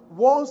covenant.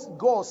 Once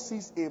God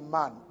sees a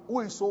man who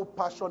is so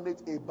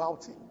passionate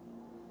about him,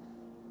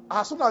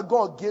 as soon as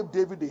God gave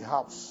David the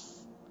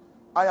house,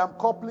 I am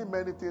coupling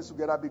many things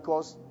together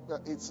because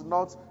it's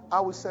not,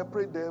 I will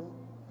separate them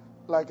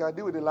like I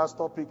did with the last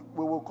topic.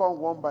 We will come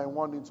one by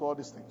one into all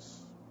these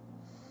things.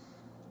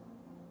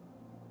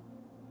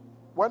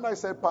 When I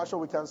say passion,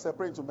 we can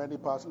separate into many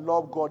parts.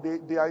 Love God,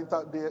 they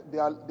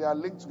are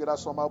linked together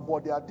somehow,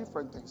 but they are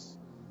different things.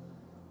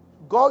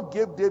 God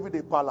gave David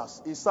a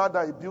palace. He said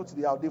that he built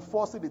the house. The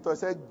first thing he told, he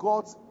said,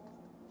 God's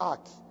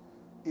ark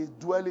is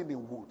dwelling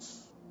in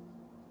woods.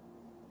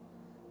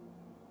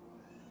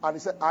 And he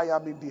said, I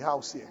am in the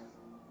house here.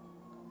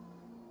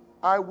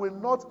 I will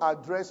not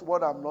address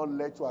what I'm not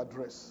led to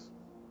address.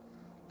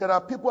 There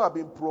are people who have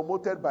been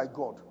promoted by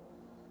God.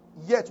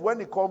 Yet when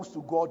it comes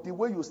to God, the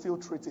way you still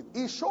treat Him,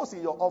 it shows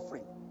in your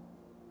offering.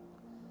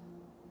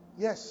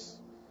 Yes.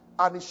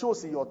 And it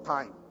shows in your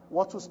time.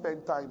 What to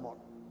spend time on.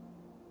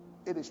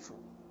 It is true.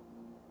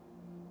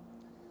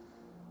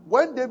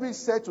 When David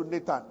said to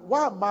Nathan,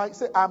 why am I?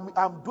 Say,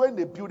 I'm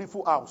doing a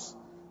beautiful house.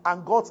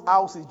 And God's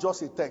house is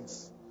just a tent.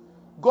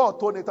 God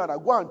told Nathan,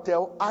 go and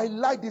tell, I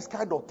like this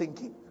kind of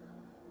thinking.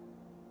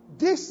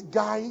 This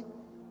guy,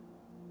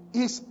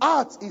 his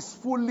heart is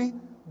fully,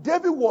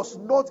 David was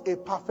not a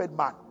perfect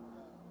man,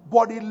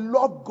 but he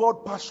loved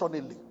God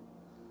passionately.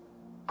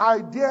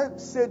 I dare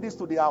say this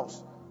to the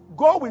house.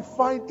 God will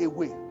find a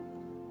way.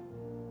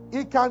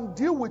 He can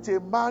deal with a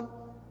man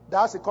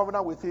that has a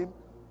covenant with him,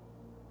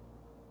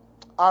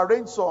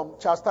 arrange some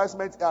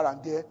chastisement here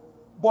and there,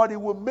 but he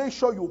will make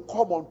sure you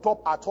come on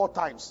top at all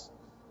times.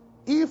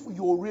 If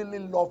you really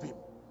love him.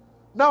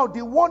 Now,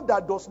 the one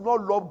that does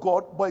not love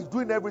God, but is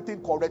doing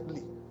everything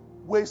correctly,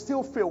 will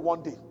still fail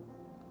one day.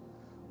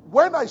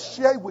 When I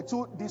share with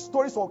you the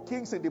stories of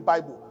kings in the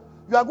Bible,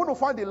 you are going to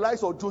find the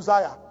lives of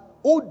Josiah,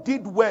 who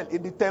did well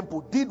in the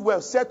temple, did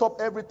well, set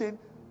up everything,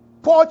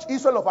 purged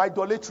Israel of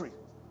idolatry.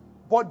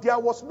 But there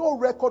was no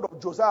record of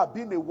Josiah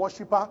being a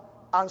worshiper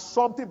and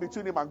something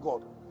between him and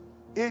God.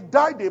 He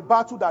died a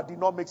battle that did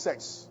not make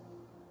sense.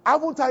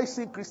 Haven't I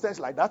seen Christians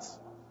like that?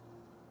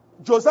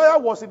 Josiah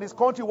was in his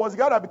country, was the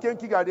guy that became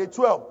king at age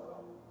 12.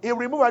 He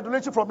removed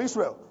idolatry from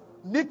Israel.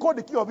 Necho,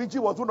 the king of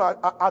Egypt, was going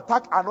to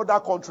attack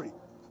another country.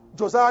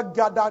 Josiah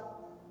gathered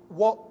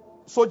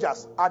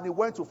soldiers and he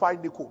went to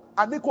find Necho.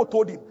 And Necho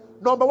told him,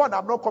 number one,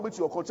 I'm not coming to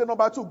your country.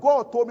 Number two,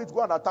 God told me to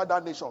go and attack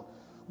that nation.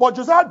 But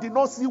Josiah did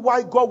not see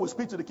why God would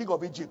speak to the king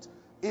of Egypt.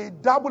 He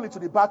dabbled into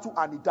the battle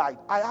and he died.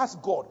 I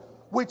asked God,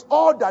 with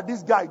all that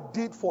this guy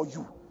did for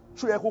you,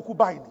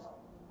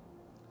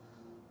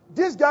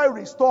 this guy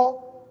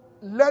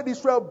led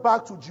Israel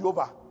back to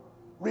Jehovah,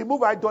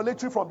 removed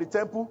idolatry from the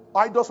temple,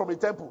 idols from the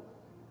temple,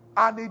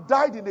 and he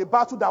died in a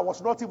battle that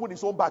was not even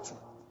his own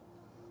battle.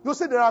 You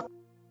see, there are people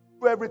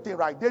who do everything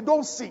right. They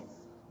don't sin,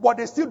 but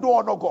they still don't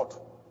honor God.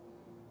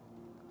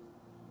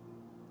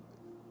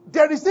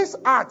 There is this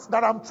art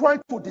that I'm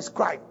trying to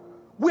describe,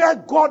 where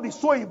God is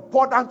so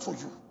important to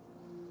you.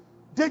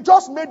 They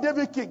just made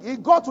David king. He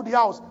got to the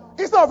house.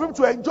 Instead of him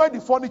to enjoy the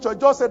furniture, he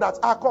just said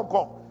that,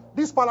 come.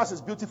 This palace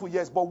is beautiful,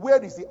 yes, but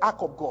where is the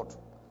ark of God?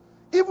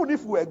 Even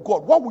if we were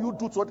God, what will you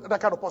do to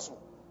that kind of person?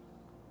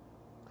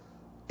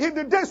 In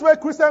the days where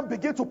Christians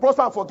begin to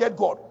prosper and forget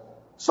God,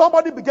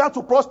 somebody began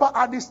to prosper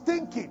and is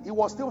thinking. He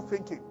was still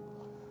thinking.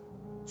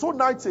 2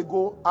 nights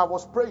ago, I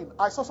was praying.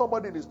 I saw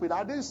somebody in the spirit.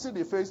 I didn't see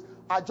the face.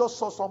 I just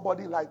saw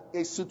somebody like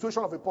a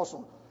situation of a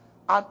person.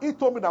 And he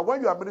told me that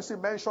when you are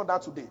ministering, mention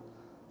that today.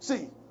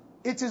 See,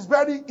 it is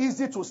very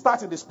easy to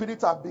start in the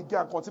spirit and begin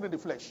and continue in the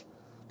flesh.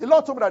 The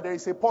Lord told me that there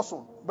is a person,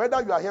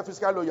 whether you are here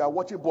physically or you are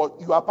watching,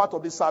 but you are part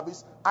of this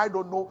service, I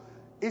don't know.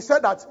 He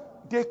said that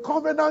the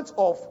covenant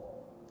of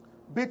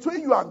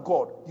between you and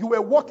God, you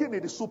were walking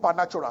in the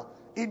supernatural,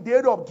 in the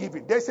area of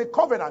giving. There is a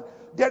covenant.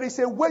 There is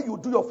a way you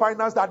do your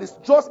finance that is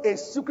just a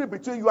secret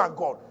between you and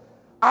God.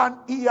 And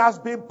He has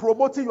been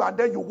promoting you, and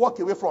then you walk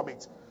away from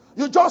it.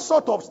 You just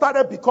sort of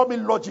started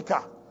becoming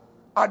logical,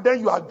 and then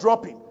you are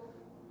dropping.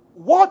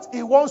 What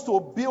He wants to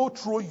build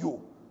through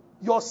you,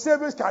 your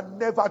savings can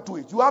never do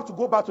it. You have to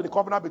go back to the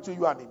covenant between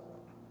you and Him.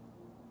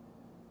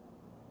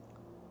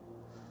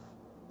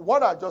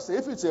 What I just said,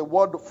 if it's a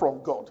word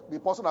from God, the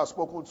person I've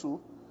spoken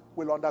to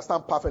will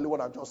understand perfectly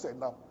what I've just said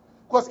now.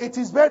 Because it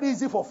is very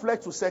easy for flesh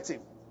to set in.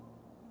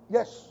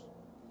 Yes.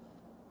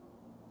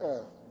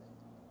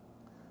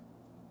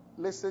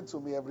 Listen to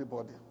me,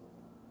 everybody.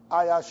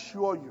 I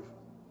assure you,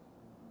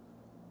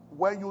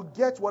 when you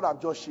get what I've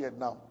just shared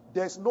now,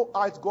 there's no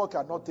height God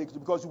cannot take you,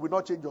 because you will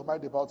not change your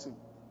mind about Him.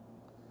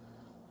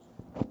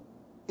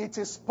 It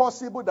is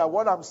possible that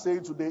what I'm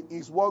saying today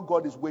is what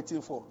God is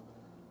waiting for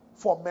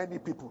many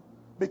people.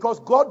 Because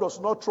God does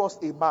not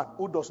trust a man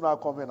who does not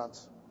have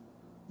covenants.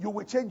 You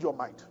will change your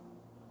mind.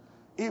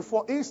 If,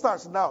 for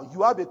instance, now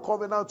you have a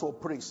covenant of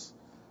praise,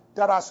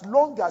 that as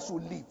long as you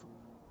live,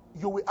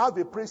 you will have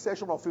a praise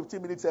session of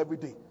 15 minutes every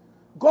day.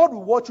 God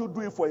will watch you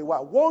do it for a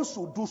while. Once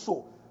you do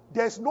so,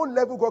 there's no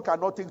level God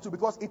cannot take you to,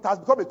 because it has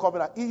become a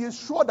covenant. He is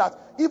sure that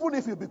even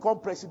if you become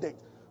president,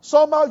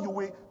 somehow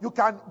you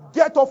can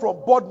get up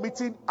from board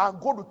meeting and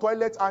go to the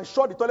toilet and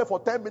shut the toilet for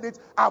 10 minutes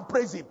and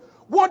praise Him.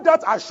 What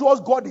that assures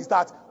God is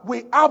that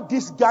we have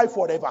this guy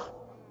forever.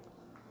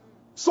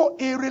 So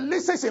He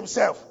releases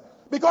Himself,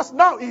 because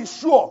now He's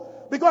sure.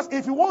 Because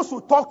if He wants to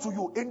talk to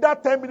you in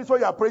that 10 minutes when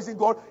you are praising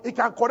God, He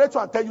can correct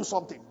you and tell you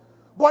something.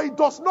 But He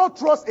does not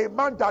trust a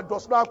man that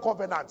does not have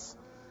covenants.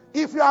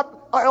 If you have,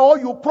 or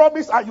you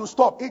promise and you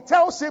stop, He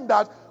tells him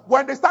that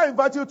when they start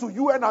inviting you to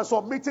UN and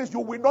some meetings, you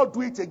will not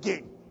do it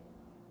again.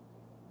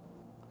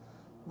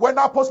 When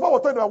Apostle Paul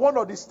was talking about one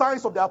of the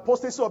signs of the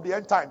apostasy of the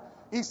end time,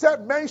 he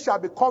said, men shall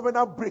be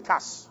covenant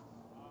breakers.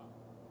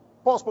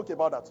 Paul spoke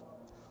about that.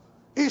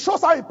 He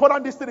shows how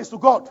important this thing is to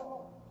God.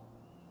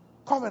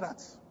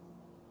 Covenants.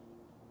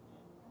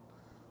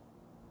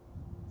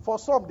 For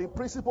some, the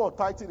principle of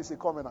tithing is a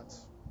covenant.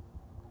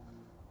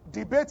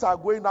 Debates are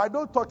going. I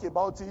don't talk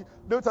about it.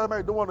 Don't tell me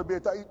I don't want to be a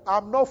tithe.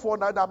 I'm not for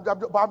that.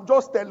 But I'm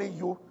just telling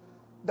you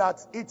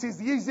that it is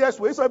the easiest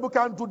way. So people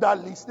can't do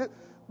that list.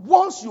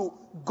 Once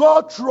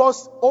God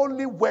trusts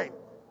only when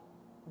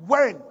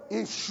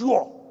He's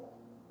sure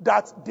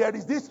that there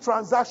is this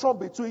transaction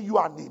between you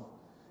and Him.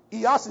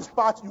 He has His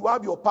part, you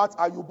have your part,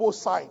 and you both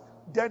sign.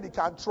 Then He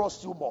can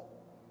trust you more.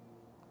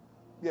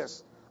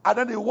 Yes. And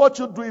then He watch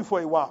you do it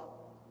for a while.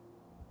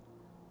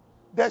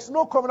 There's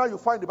no covenant you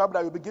find in the Bible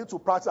that you begin to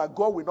practice that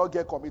God will not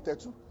get committed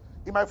to.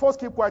 In my first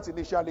keep quiet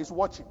initially is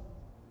watching.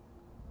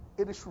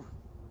 It is true.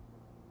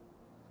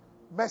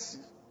 Mercy.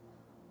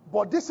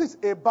 But this is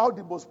about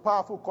the most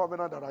powerful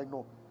covenant that I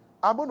know.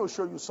 I'm going to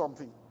show you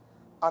something.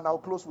 And I'll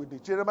close with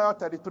it. Jeremiah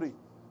 33.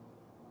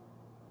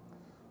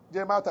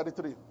 Jeremiah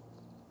 33.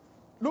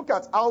 Look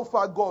at how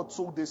far God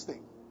took this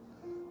thing.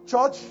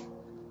 Church.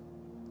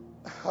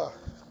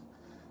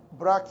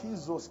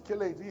 Brakizos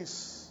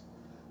Keledis.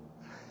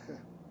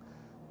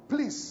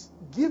 Please,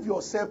 give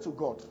yourself to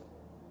God.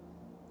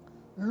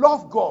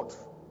 Love God.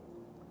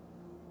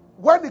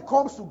 When it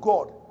comes to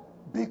God,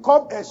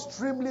 become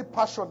extremely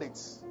passionate.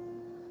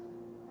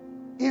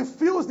 It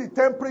feels the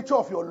temperature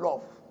of your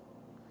love.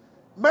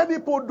 Many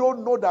people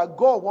don't know that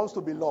God wants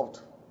to be loved.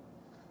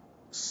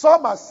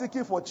 Some are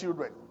seeking for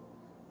children.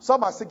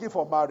 Some are seeking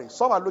for marriage.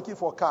 Some are looking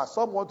for cars.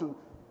 Some want to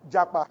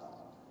japa.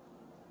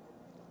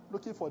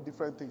 Looking for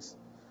different things.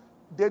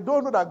 They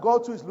don't know that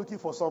God too is looking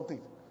for something.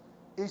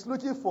 He's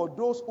looking for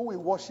those who will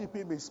worship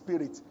Him in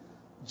spirit.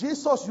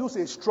 Jesus used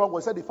a strong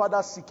word. He said, the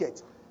Father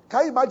seeketh.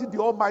 Can you imagine the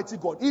Almighty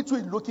God? He too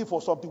is looking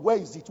for something. Where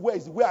is it? Where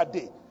is it? Where are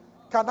they?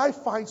 Can I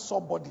find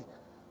somebody?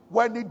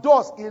 When He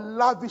does, He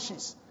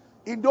lavishes.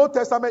 In the Old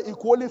Testament, He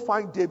could only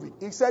find David.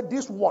 He said,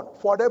 this one,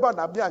 forever,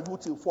 and me and you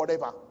till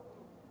forever.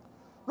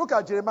 Look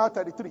at Jeremiah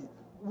 33.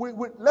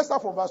 Let's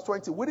start from verse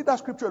 20. We read that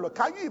scripture. Look,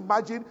 can you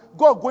imagine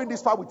God going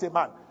this far with a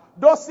man?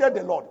 Thus said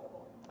the Lord,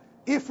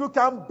 if you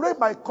can break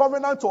my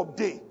covenant of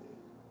day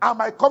and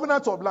my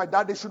covenant of light,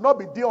 that they should not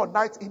be day or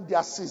night in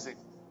their season.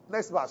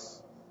 Next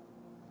verse.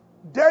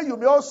 Then you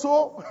may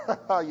also,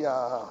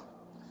 yeah.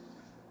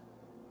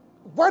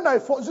 When I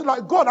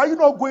like, God, are you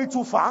not going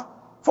too far?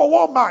 For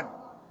one man.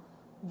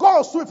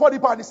 God stood before the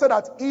people and He said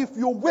that if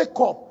you wake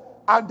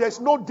up and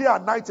there's no day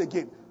and night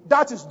again,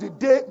 that is the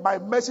day my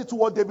mercy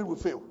toward David will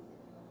fail.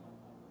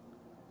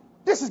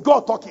 This is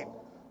God talking.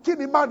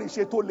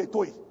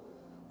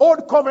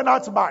 Old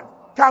covenant man.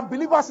 Can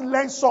believers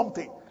learn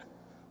something?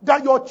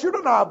 That your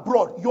children are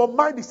abroad, your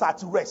mind is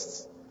at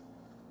rest.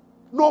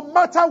 No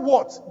matter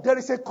what, there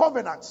is a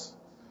covenant.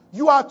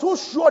 You are too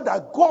sure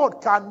that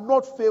God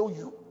cannot fail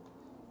you.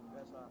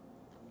 Yes, sir.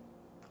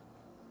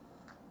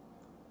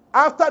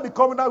 After the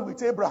covenant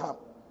with Abraham,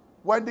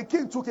 When the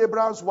king took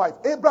Abraham's wife,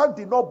 Abraham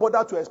did not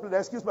bother to explain,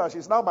 excuse me,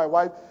 she's now my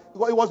wife.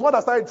 It was one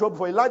that started trouble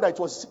for. He lied that it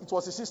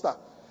was his sister.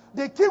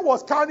 The king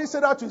was carrying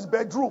Sarah to his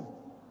bedroom,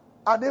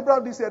 and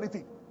Abraham didn't say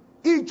anything.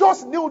 He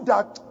just knew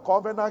that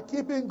covenant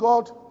keeping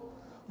God,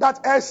 that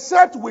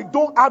except we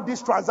don't have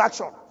this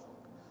transaction.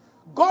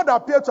 God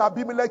appeared to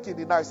Abimelech in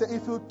the night. Said,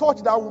 if you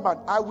touch that woman,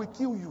 I will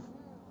kill you.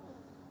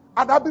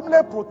 And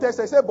Abimelech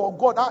protested. He said, but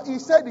God, he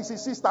said it's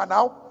his sister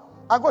now.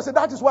 And God said,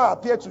 that is why I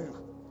appeared to you.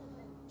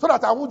 So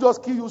that I won't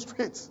just kill you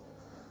straight.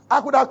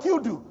 I could have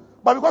killed you.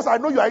 But because I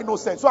know you are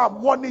innocent, so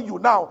I'm warning you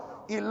now.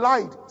 He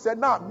lied. He said,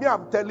 now, me,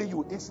 I'm telling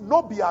you, it's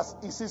not be as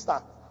his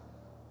sister.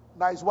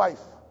 Now his wife.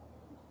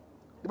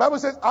 The Bible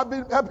says,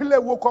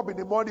 Abimelech woke up in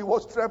the morning,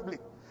 was trembling.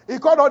 He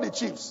called all the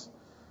chiefs.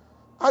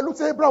 I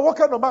looked at Abraham, what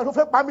kind of man?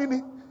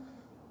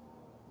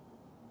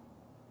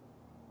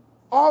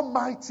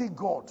 Almighty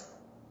God.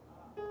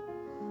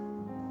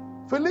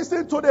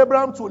 Philistine told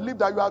Abraham to leave,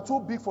 that you are too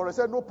big for us.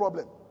 He said, no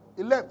problem.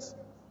 He left.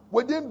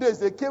 Within days,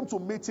 they came to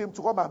meet him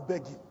to come and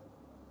beg him.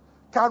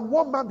 Can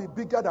one man be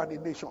bigger than a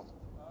nation?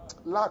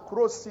 La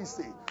Croce.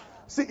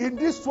 See, in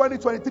this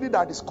 2023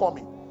 that is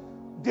coming,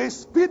 the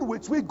speed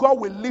with which God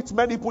will lift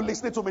many people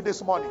listening to me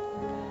this morning.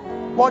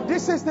 But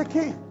this is the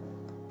key.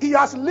 He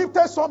has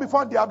lifted some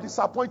before and they have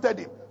disappointed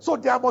him. So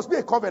there must be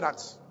a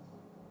covenant.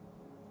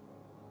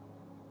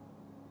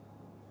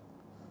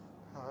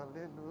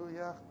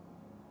 Hallelujah.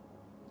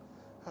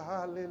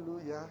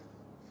 Hallelujah.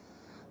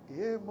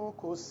 If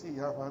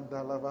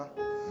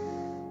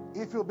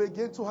you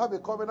begin to have a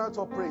covenant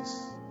of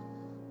praise,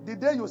 the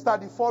day you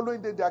start, the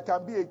following day,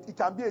 it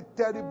can be a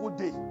terrible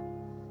day.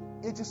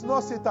 It is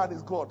not Satan,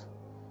 it's God.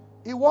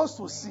 He wants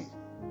to see,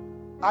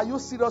 are you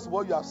serious with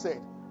what you have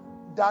said?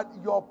 That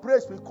your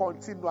praise will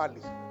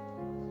continually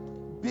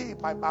be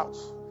in my mouth.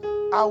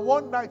 And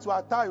one night you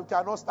are tired, you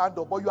cannot stand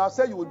up, but you have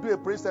said you will do a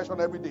praise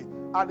session every day,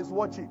 and it's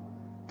watching.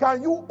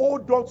 Can you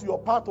hold on to your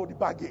part of the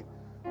bargain?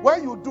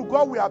 When you do,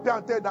 God will appear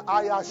and tell you that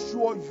I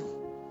assure you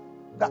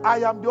that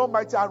I am the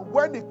Almighty, and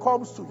when it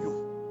comes to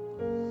you,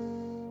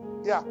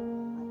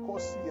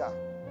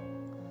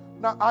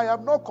 Now, I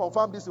have not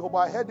confirmed this, but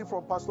I heard it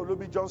from Pastor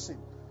Louis Johnson,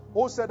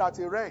 who said that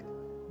he read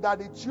that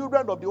the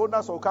children of the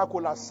owners of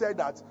Coca-Cola said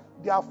that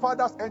their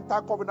fathers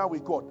entered covenant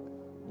with God,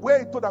 where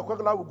he told that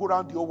Coca-Cola will go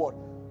around the whole world.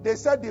 They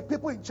said the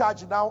people in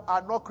charge now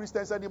are not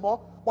Christians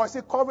anymore, but I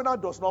say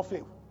covenant does not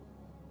fail.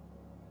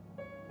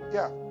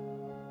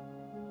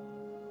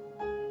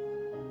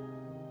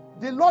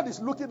 The Lord is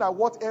looking at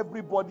what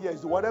everybody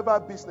is, whatever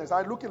business.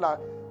 I'm looking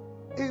at,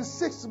 in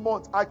 6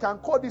 months, I can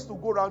call this to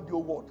go around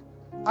your world.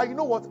 And you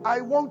know what?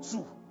 I want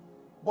to.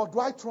 But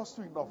do I trust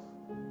you enough?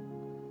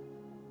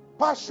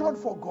 Passion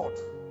for God.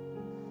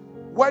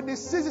 When he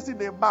sees it in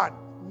a man,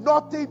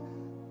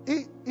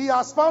 he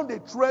has found a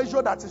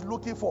treasure that he's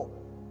looking for.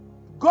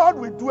 God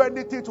will do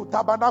anything to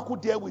tabernacle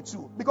there with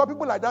you. Because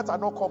people like that are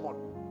not common.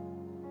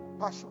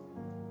 Passion.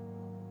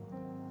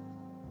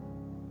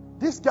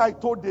 This guy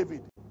told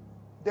David,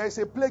 there is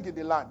a plague in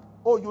the land.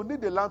 Oh, you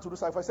need the land to do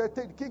sacrifice.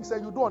 The king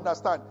said, you don't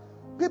understand.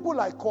 People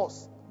like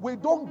us, we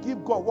don't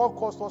give God what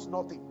costs us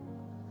nothing.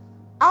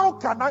 How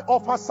can I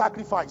offer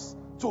sacrifice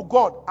to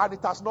God and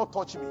it has not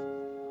touched me?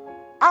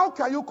 How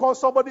can you call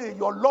somebody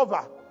your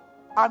lover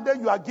and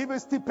then you are giving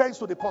stipends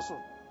to the person?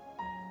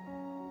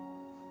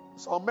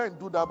 Some men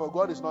do that, but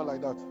God is not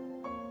like that.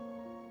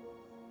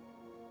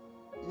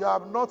 You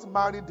have not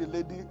married the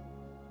lady.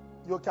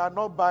 You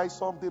cannot buy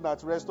something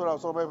at restaurant or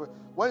somewhere.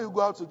 When you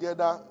go out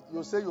together,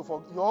 you say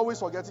you're always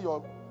forgetting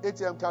your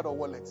ATM card or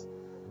wallet.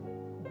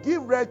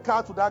 Give red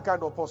card to that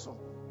kind of person.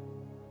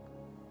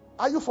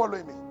 Are you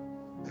following me?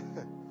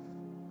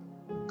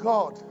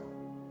 God.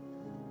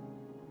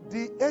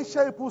 The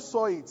ancient people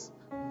saw it.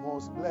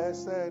 Most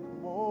blessed,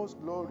 most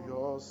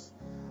glorious,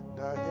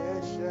 the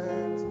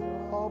ancient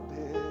of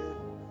days,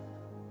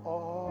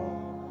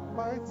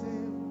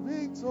 almighty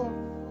victor.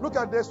 Look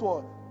at this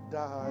one.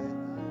 Thy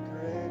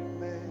great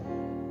name.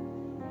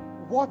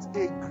 What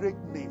a great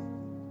name.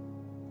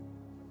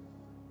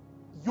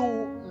 You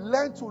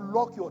learn to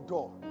lock your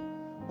door.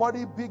 But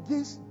it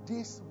begins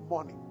this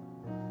morning.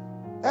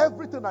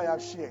 Everything I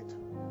have shared.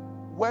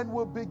 When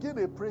we begin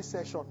a prayer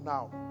session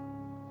now,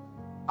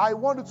 I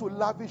want you to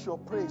lavish your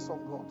praise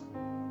on God.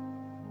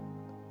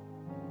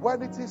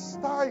 When it is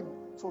time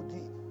to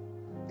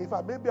give,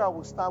 maybe I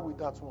will start with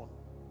that one.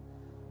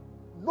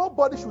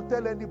 Nobody should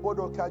tell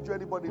anybody or cajole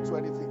anybody to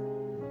anything.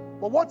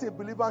 But what a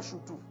believer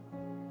should do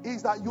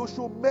is that you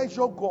should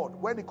measure God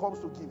when it comes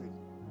to giving.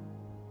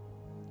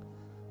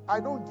 I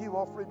don't give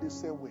offering the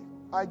same way.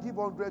 I give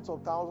hundreds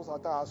of thousands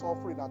at times as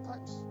offering at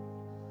times.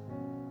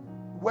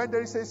 When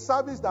there is a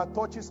service that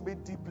touches me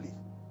deeply,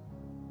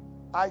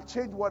 I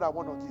change what I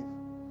want to give.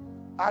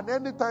 And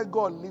anytime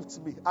God lifts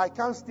me, I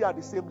can't stay at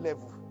the same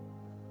level.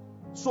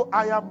 So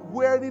I am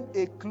wearing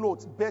a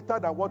cloth better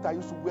than what I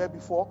used to wear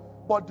before.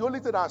 But the only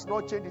thing that has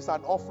not changed is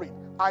an offering.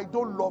 I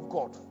don't love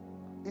God.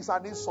 It's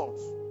an insult.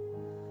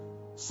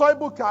 Some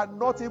people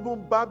cannot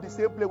even bow the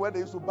same place where they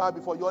used to bow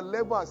before. Your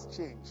level has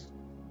changed.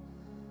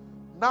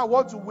 Now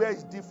what you wear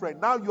is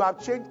different. Now you have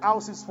changed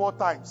houses 4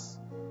 times.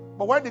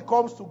 But when it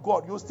comes to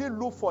God, you still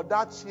look for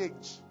that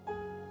change.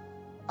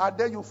 And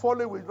then you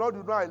follow with, Lord,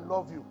 you know I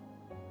love you.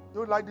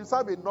 You like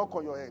deserve a knock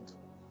on your head.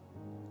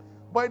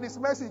 But in His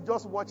mercy,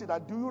 just watching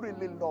that, do you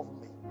really love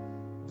me?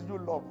 Do you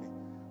love me?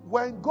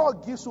 When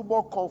God gives you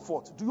more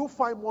comfort, do you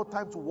find more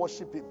time to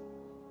worship Him?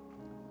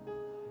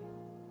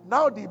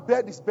 Now the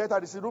bed is better,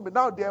 this room.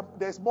 Now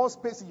there's more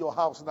space in your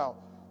house now.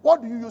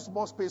 What do you use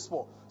more space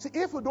for? See,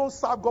 if you don't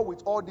serve God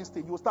with all these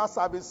things, you start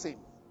serving sin.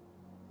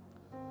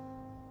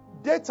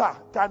 Data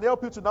can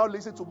help you to now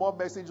listen to more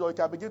messages, or you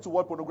can begin to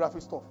watch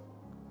pornography stuff.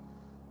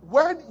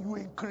 When you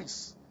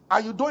increase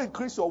and you don't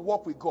increase your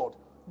work with God,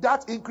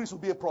 that increase will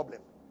be a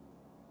problem.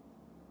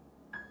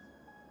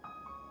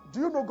 Do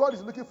you know God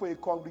is looking for a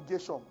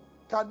congregation?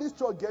 Can this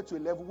church get to a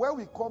level where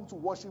we come to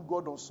worship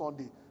God on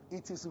Sunday?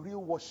 It is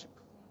real worship.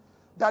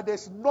 That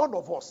there's none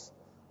of us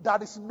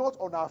that is not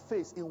on our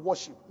face in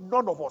worship.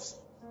 None of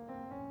us.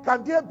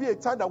 Can there be a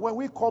time that when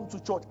we come to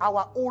church,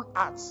 our own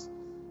hearts,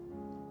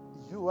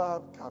 you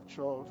have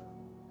captured?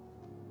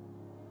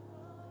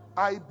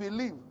 I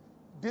believe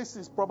this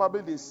is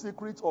probably the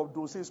secret of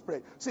those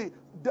spread. See,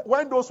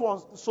 when those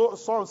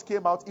songs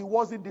came out, it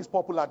wasn't this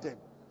popular then.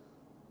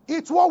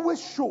 It will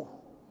always show.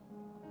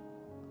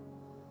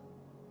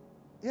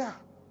 Yeah.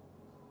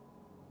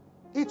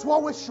 It will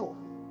always show.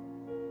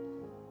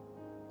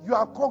 You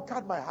have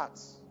conquered my heart.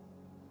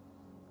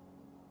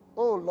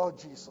 Oh, Lord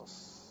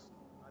Jesus.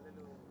 Hallelujah.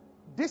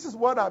 This is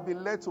what I've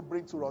been led to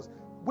bring to us.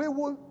 We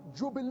will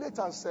jubilate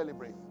and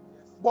celebrate.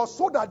 Yes. But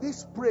so that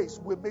this praise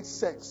will make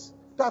sense,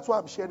 that's why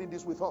I'm sharing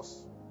this with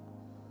us.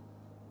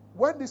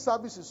 When the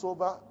service is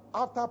over,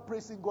 after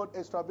praising God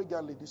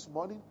extravagantly this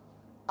morning,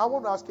 I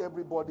want to ask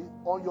everybody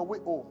on your way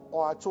home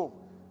or at home,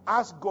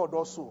 ask God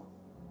also,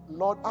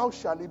 Lord, how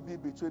shall it be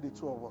between the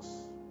two of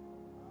us?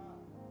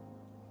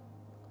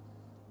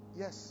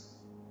 Yes.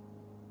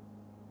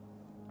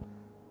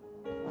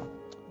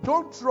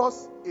 Don't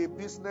trust a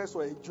business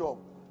or a job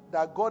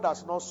that God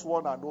has not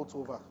sworn an oath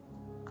over.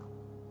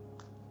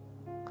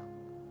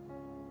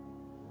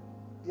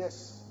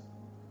 Yes.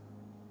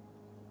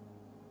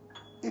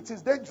 It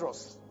is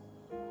dangerous.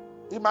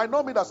 It might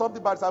not mean that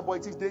something bad is happening,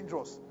 but it is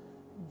dangerous.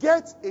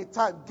 Get a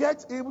time.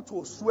 Get him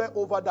to swear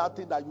over that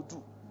thing that you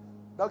do.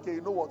 Okay,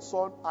 you know what,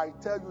 son? I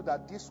tell you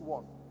that this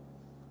one.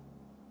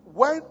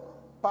 When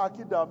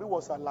Pakidami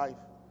was alive,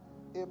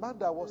 a man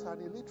that was an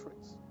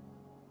illiterate,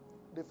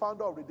 the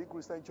founder of Redeemed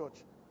Christian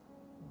Church,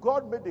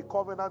 God made a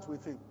covenant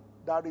with him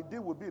that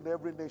Redeemed would be in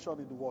every nation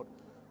in the world.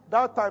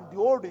 That time, the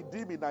old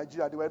Redeemed in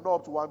Nigeria, they were not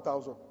up to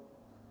 1,000.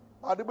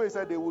 And the boy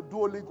said they would do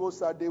Holy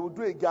Ghost and they would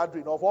do a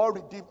gathering of all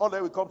Redeemed, all of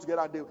them would come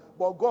together.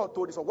 But God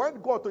told him, so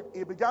when God told him,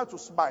 he began to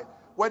smile.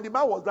 When the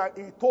man was there,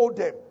 he told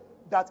them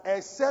that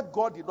except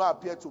God did not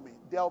appear to me,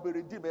 there will be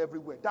Redeemed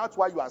everywhere. That's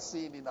why you are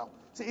seeing it now.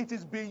 See, it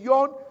is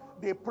beyond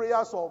the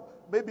prayers of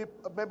maybe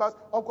members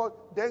of God.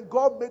 Then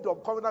God made a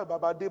covenant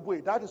with Baba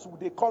Deboe. That is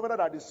the covenant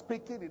that is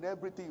speaking in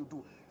everything you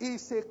do.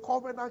 He's a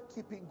covenant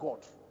keeping God.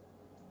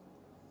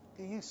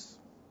 He is.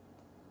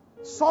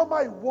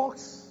 Somebody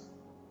walks.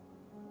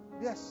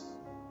 Yes.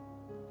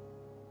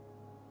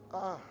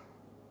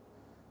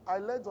 I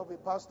learned of a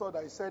pastor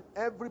that he said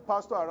every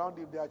pastor around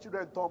him, their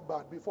children turn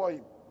bad before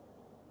him.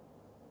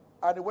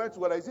 And he went to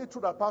God. Is it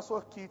true that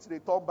pastor kids, they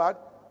turn bad?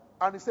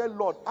 And he said,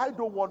 Lord, I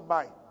don't want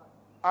mine.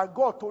 And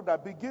God told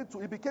that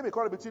it became a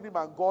covenant between him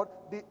and God.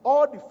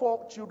 All the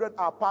 4 children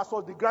are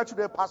pastors, the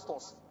grandchildren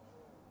pastors.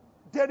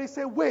 There is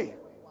a way.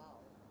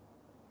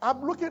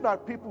 I'm looking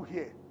at people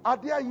here. Are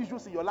there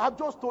issues in your life? I've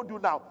just told you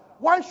now.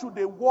 Why should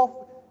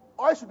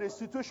the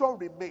situation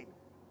remain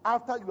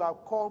after you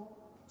have come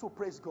to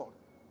praise God?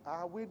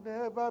 I will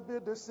never be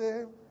the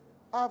same.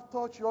 I've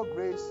touched your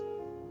grace.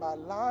 My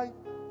life,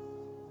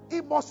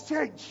 it must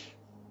change.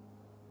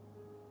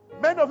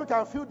 Many of you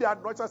can feel the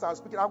anointing as I'm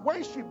speaking. And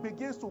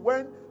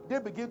when they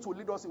begin to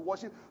lead us in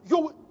worship,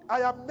 I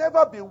have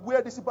never been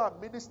where this people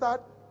have ministered,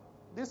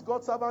 this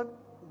God servant,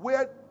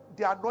 where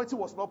the anointing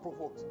was not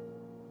provoked.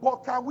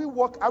 But are we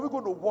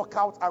going to walk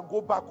out and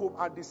go back home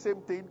and the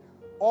same thing?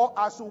 Or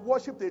as you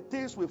worship, the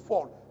things will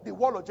fall. The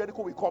wall of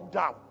Jericho will come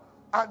down.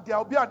 And there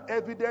will be an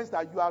evidence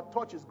that you have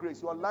touched His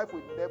grace. Your life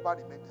will never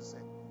remain the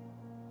same.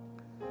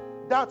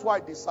 That's why I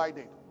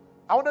decided.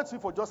 I wanted to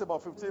speak for just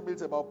about 15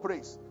 minutes about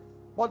praise.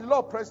 But the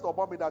Lord pressed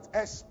upon me that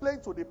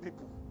explain to the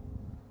people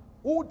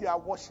who they are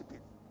worshiping.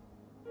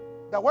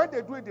 That when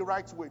they do it the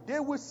right way, they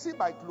will see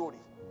my glory.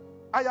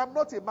 I am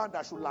not a man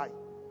that should lie.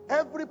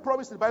 Every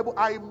promise in the Bible,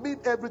 I mean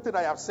everything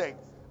I have said.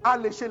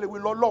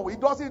 He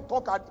doesn't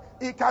talk and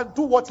he can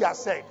do what he has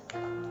said.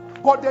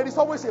 But there is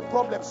always a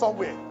problem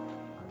somewhere.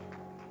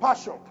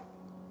 Passion.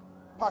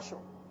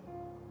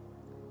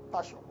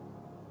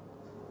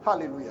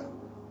 Hallelujah.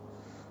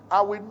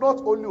 I will not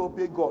only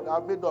obey God, I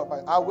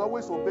will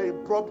always obey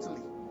Him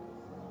promptly.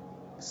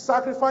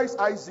 Sacrifice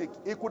Isaac.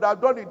 He could have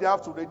done it in the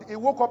afternoon. He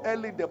woke up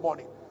early in the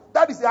morning.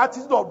 That is the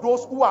attitude of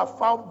those who have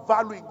found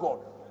value in God,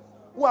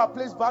 who have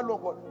placed value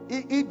on God.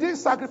 He didn't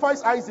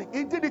sacrifice Isaac.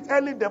 He did it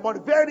early in the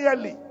morning, very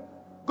early.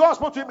 God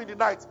spoke to him in the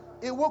night.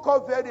 He woke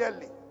up very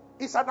early.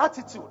 It's an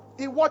attitude.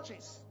 He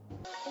watches.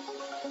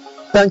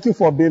 Thank you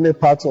for being a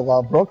part of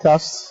our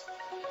broadcast.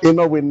 You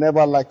know, we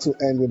never like to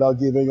end without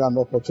giving you an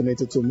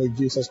opportunity to make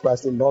Jesus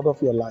Christ the Lord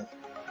of your life.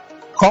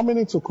 Coming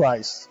into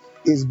Christ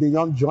is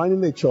beyond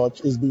joining a church,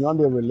 is beyond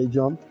a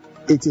religion.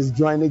 It is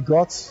joining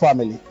God's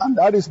family. And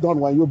that is done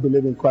when you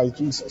believe in Christ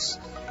Jesus.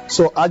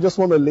 So I just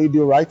want to lead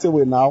you right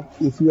away now.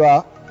 If you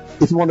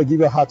want to give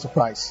your heart to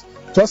Christ,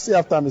 just say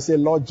after me, say,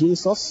 Lord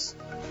Jesus,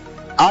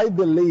 I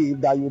believe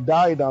that you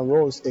died and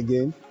rose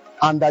again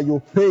and that you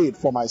paid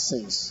for my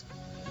sins.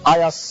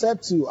 I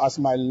accept you as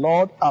my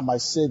Lord and my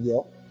Savior,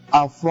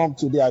 and from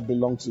today I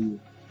belong to you.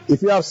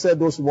 If you have said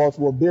those words,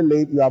 will be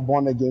late, you are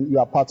born again, you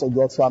are part of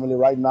God's family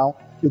right now.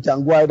 You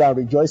can go ahead and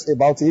rejoice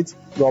about it.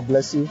 God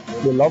bless you.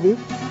 We love you.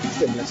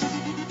 Stay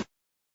blessed.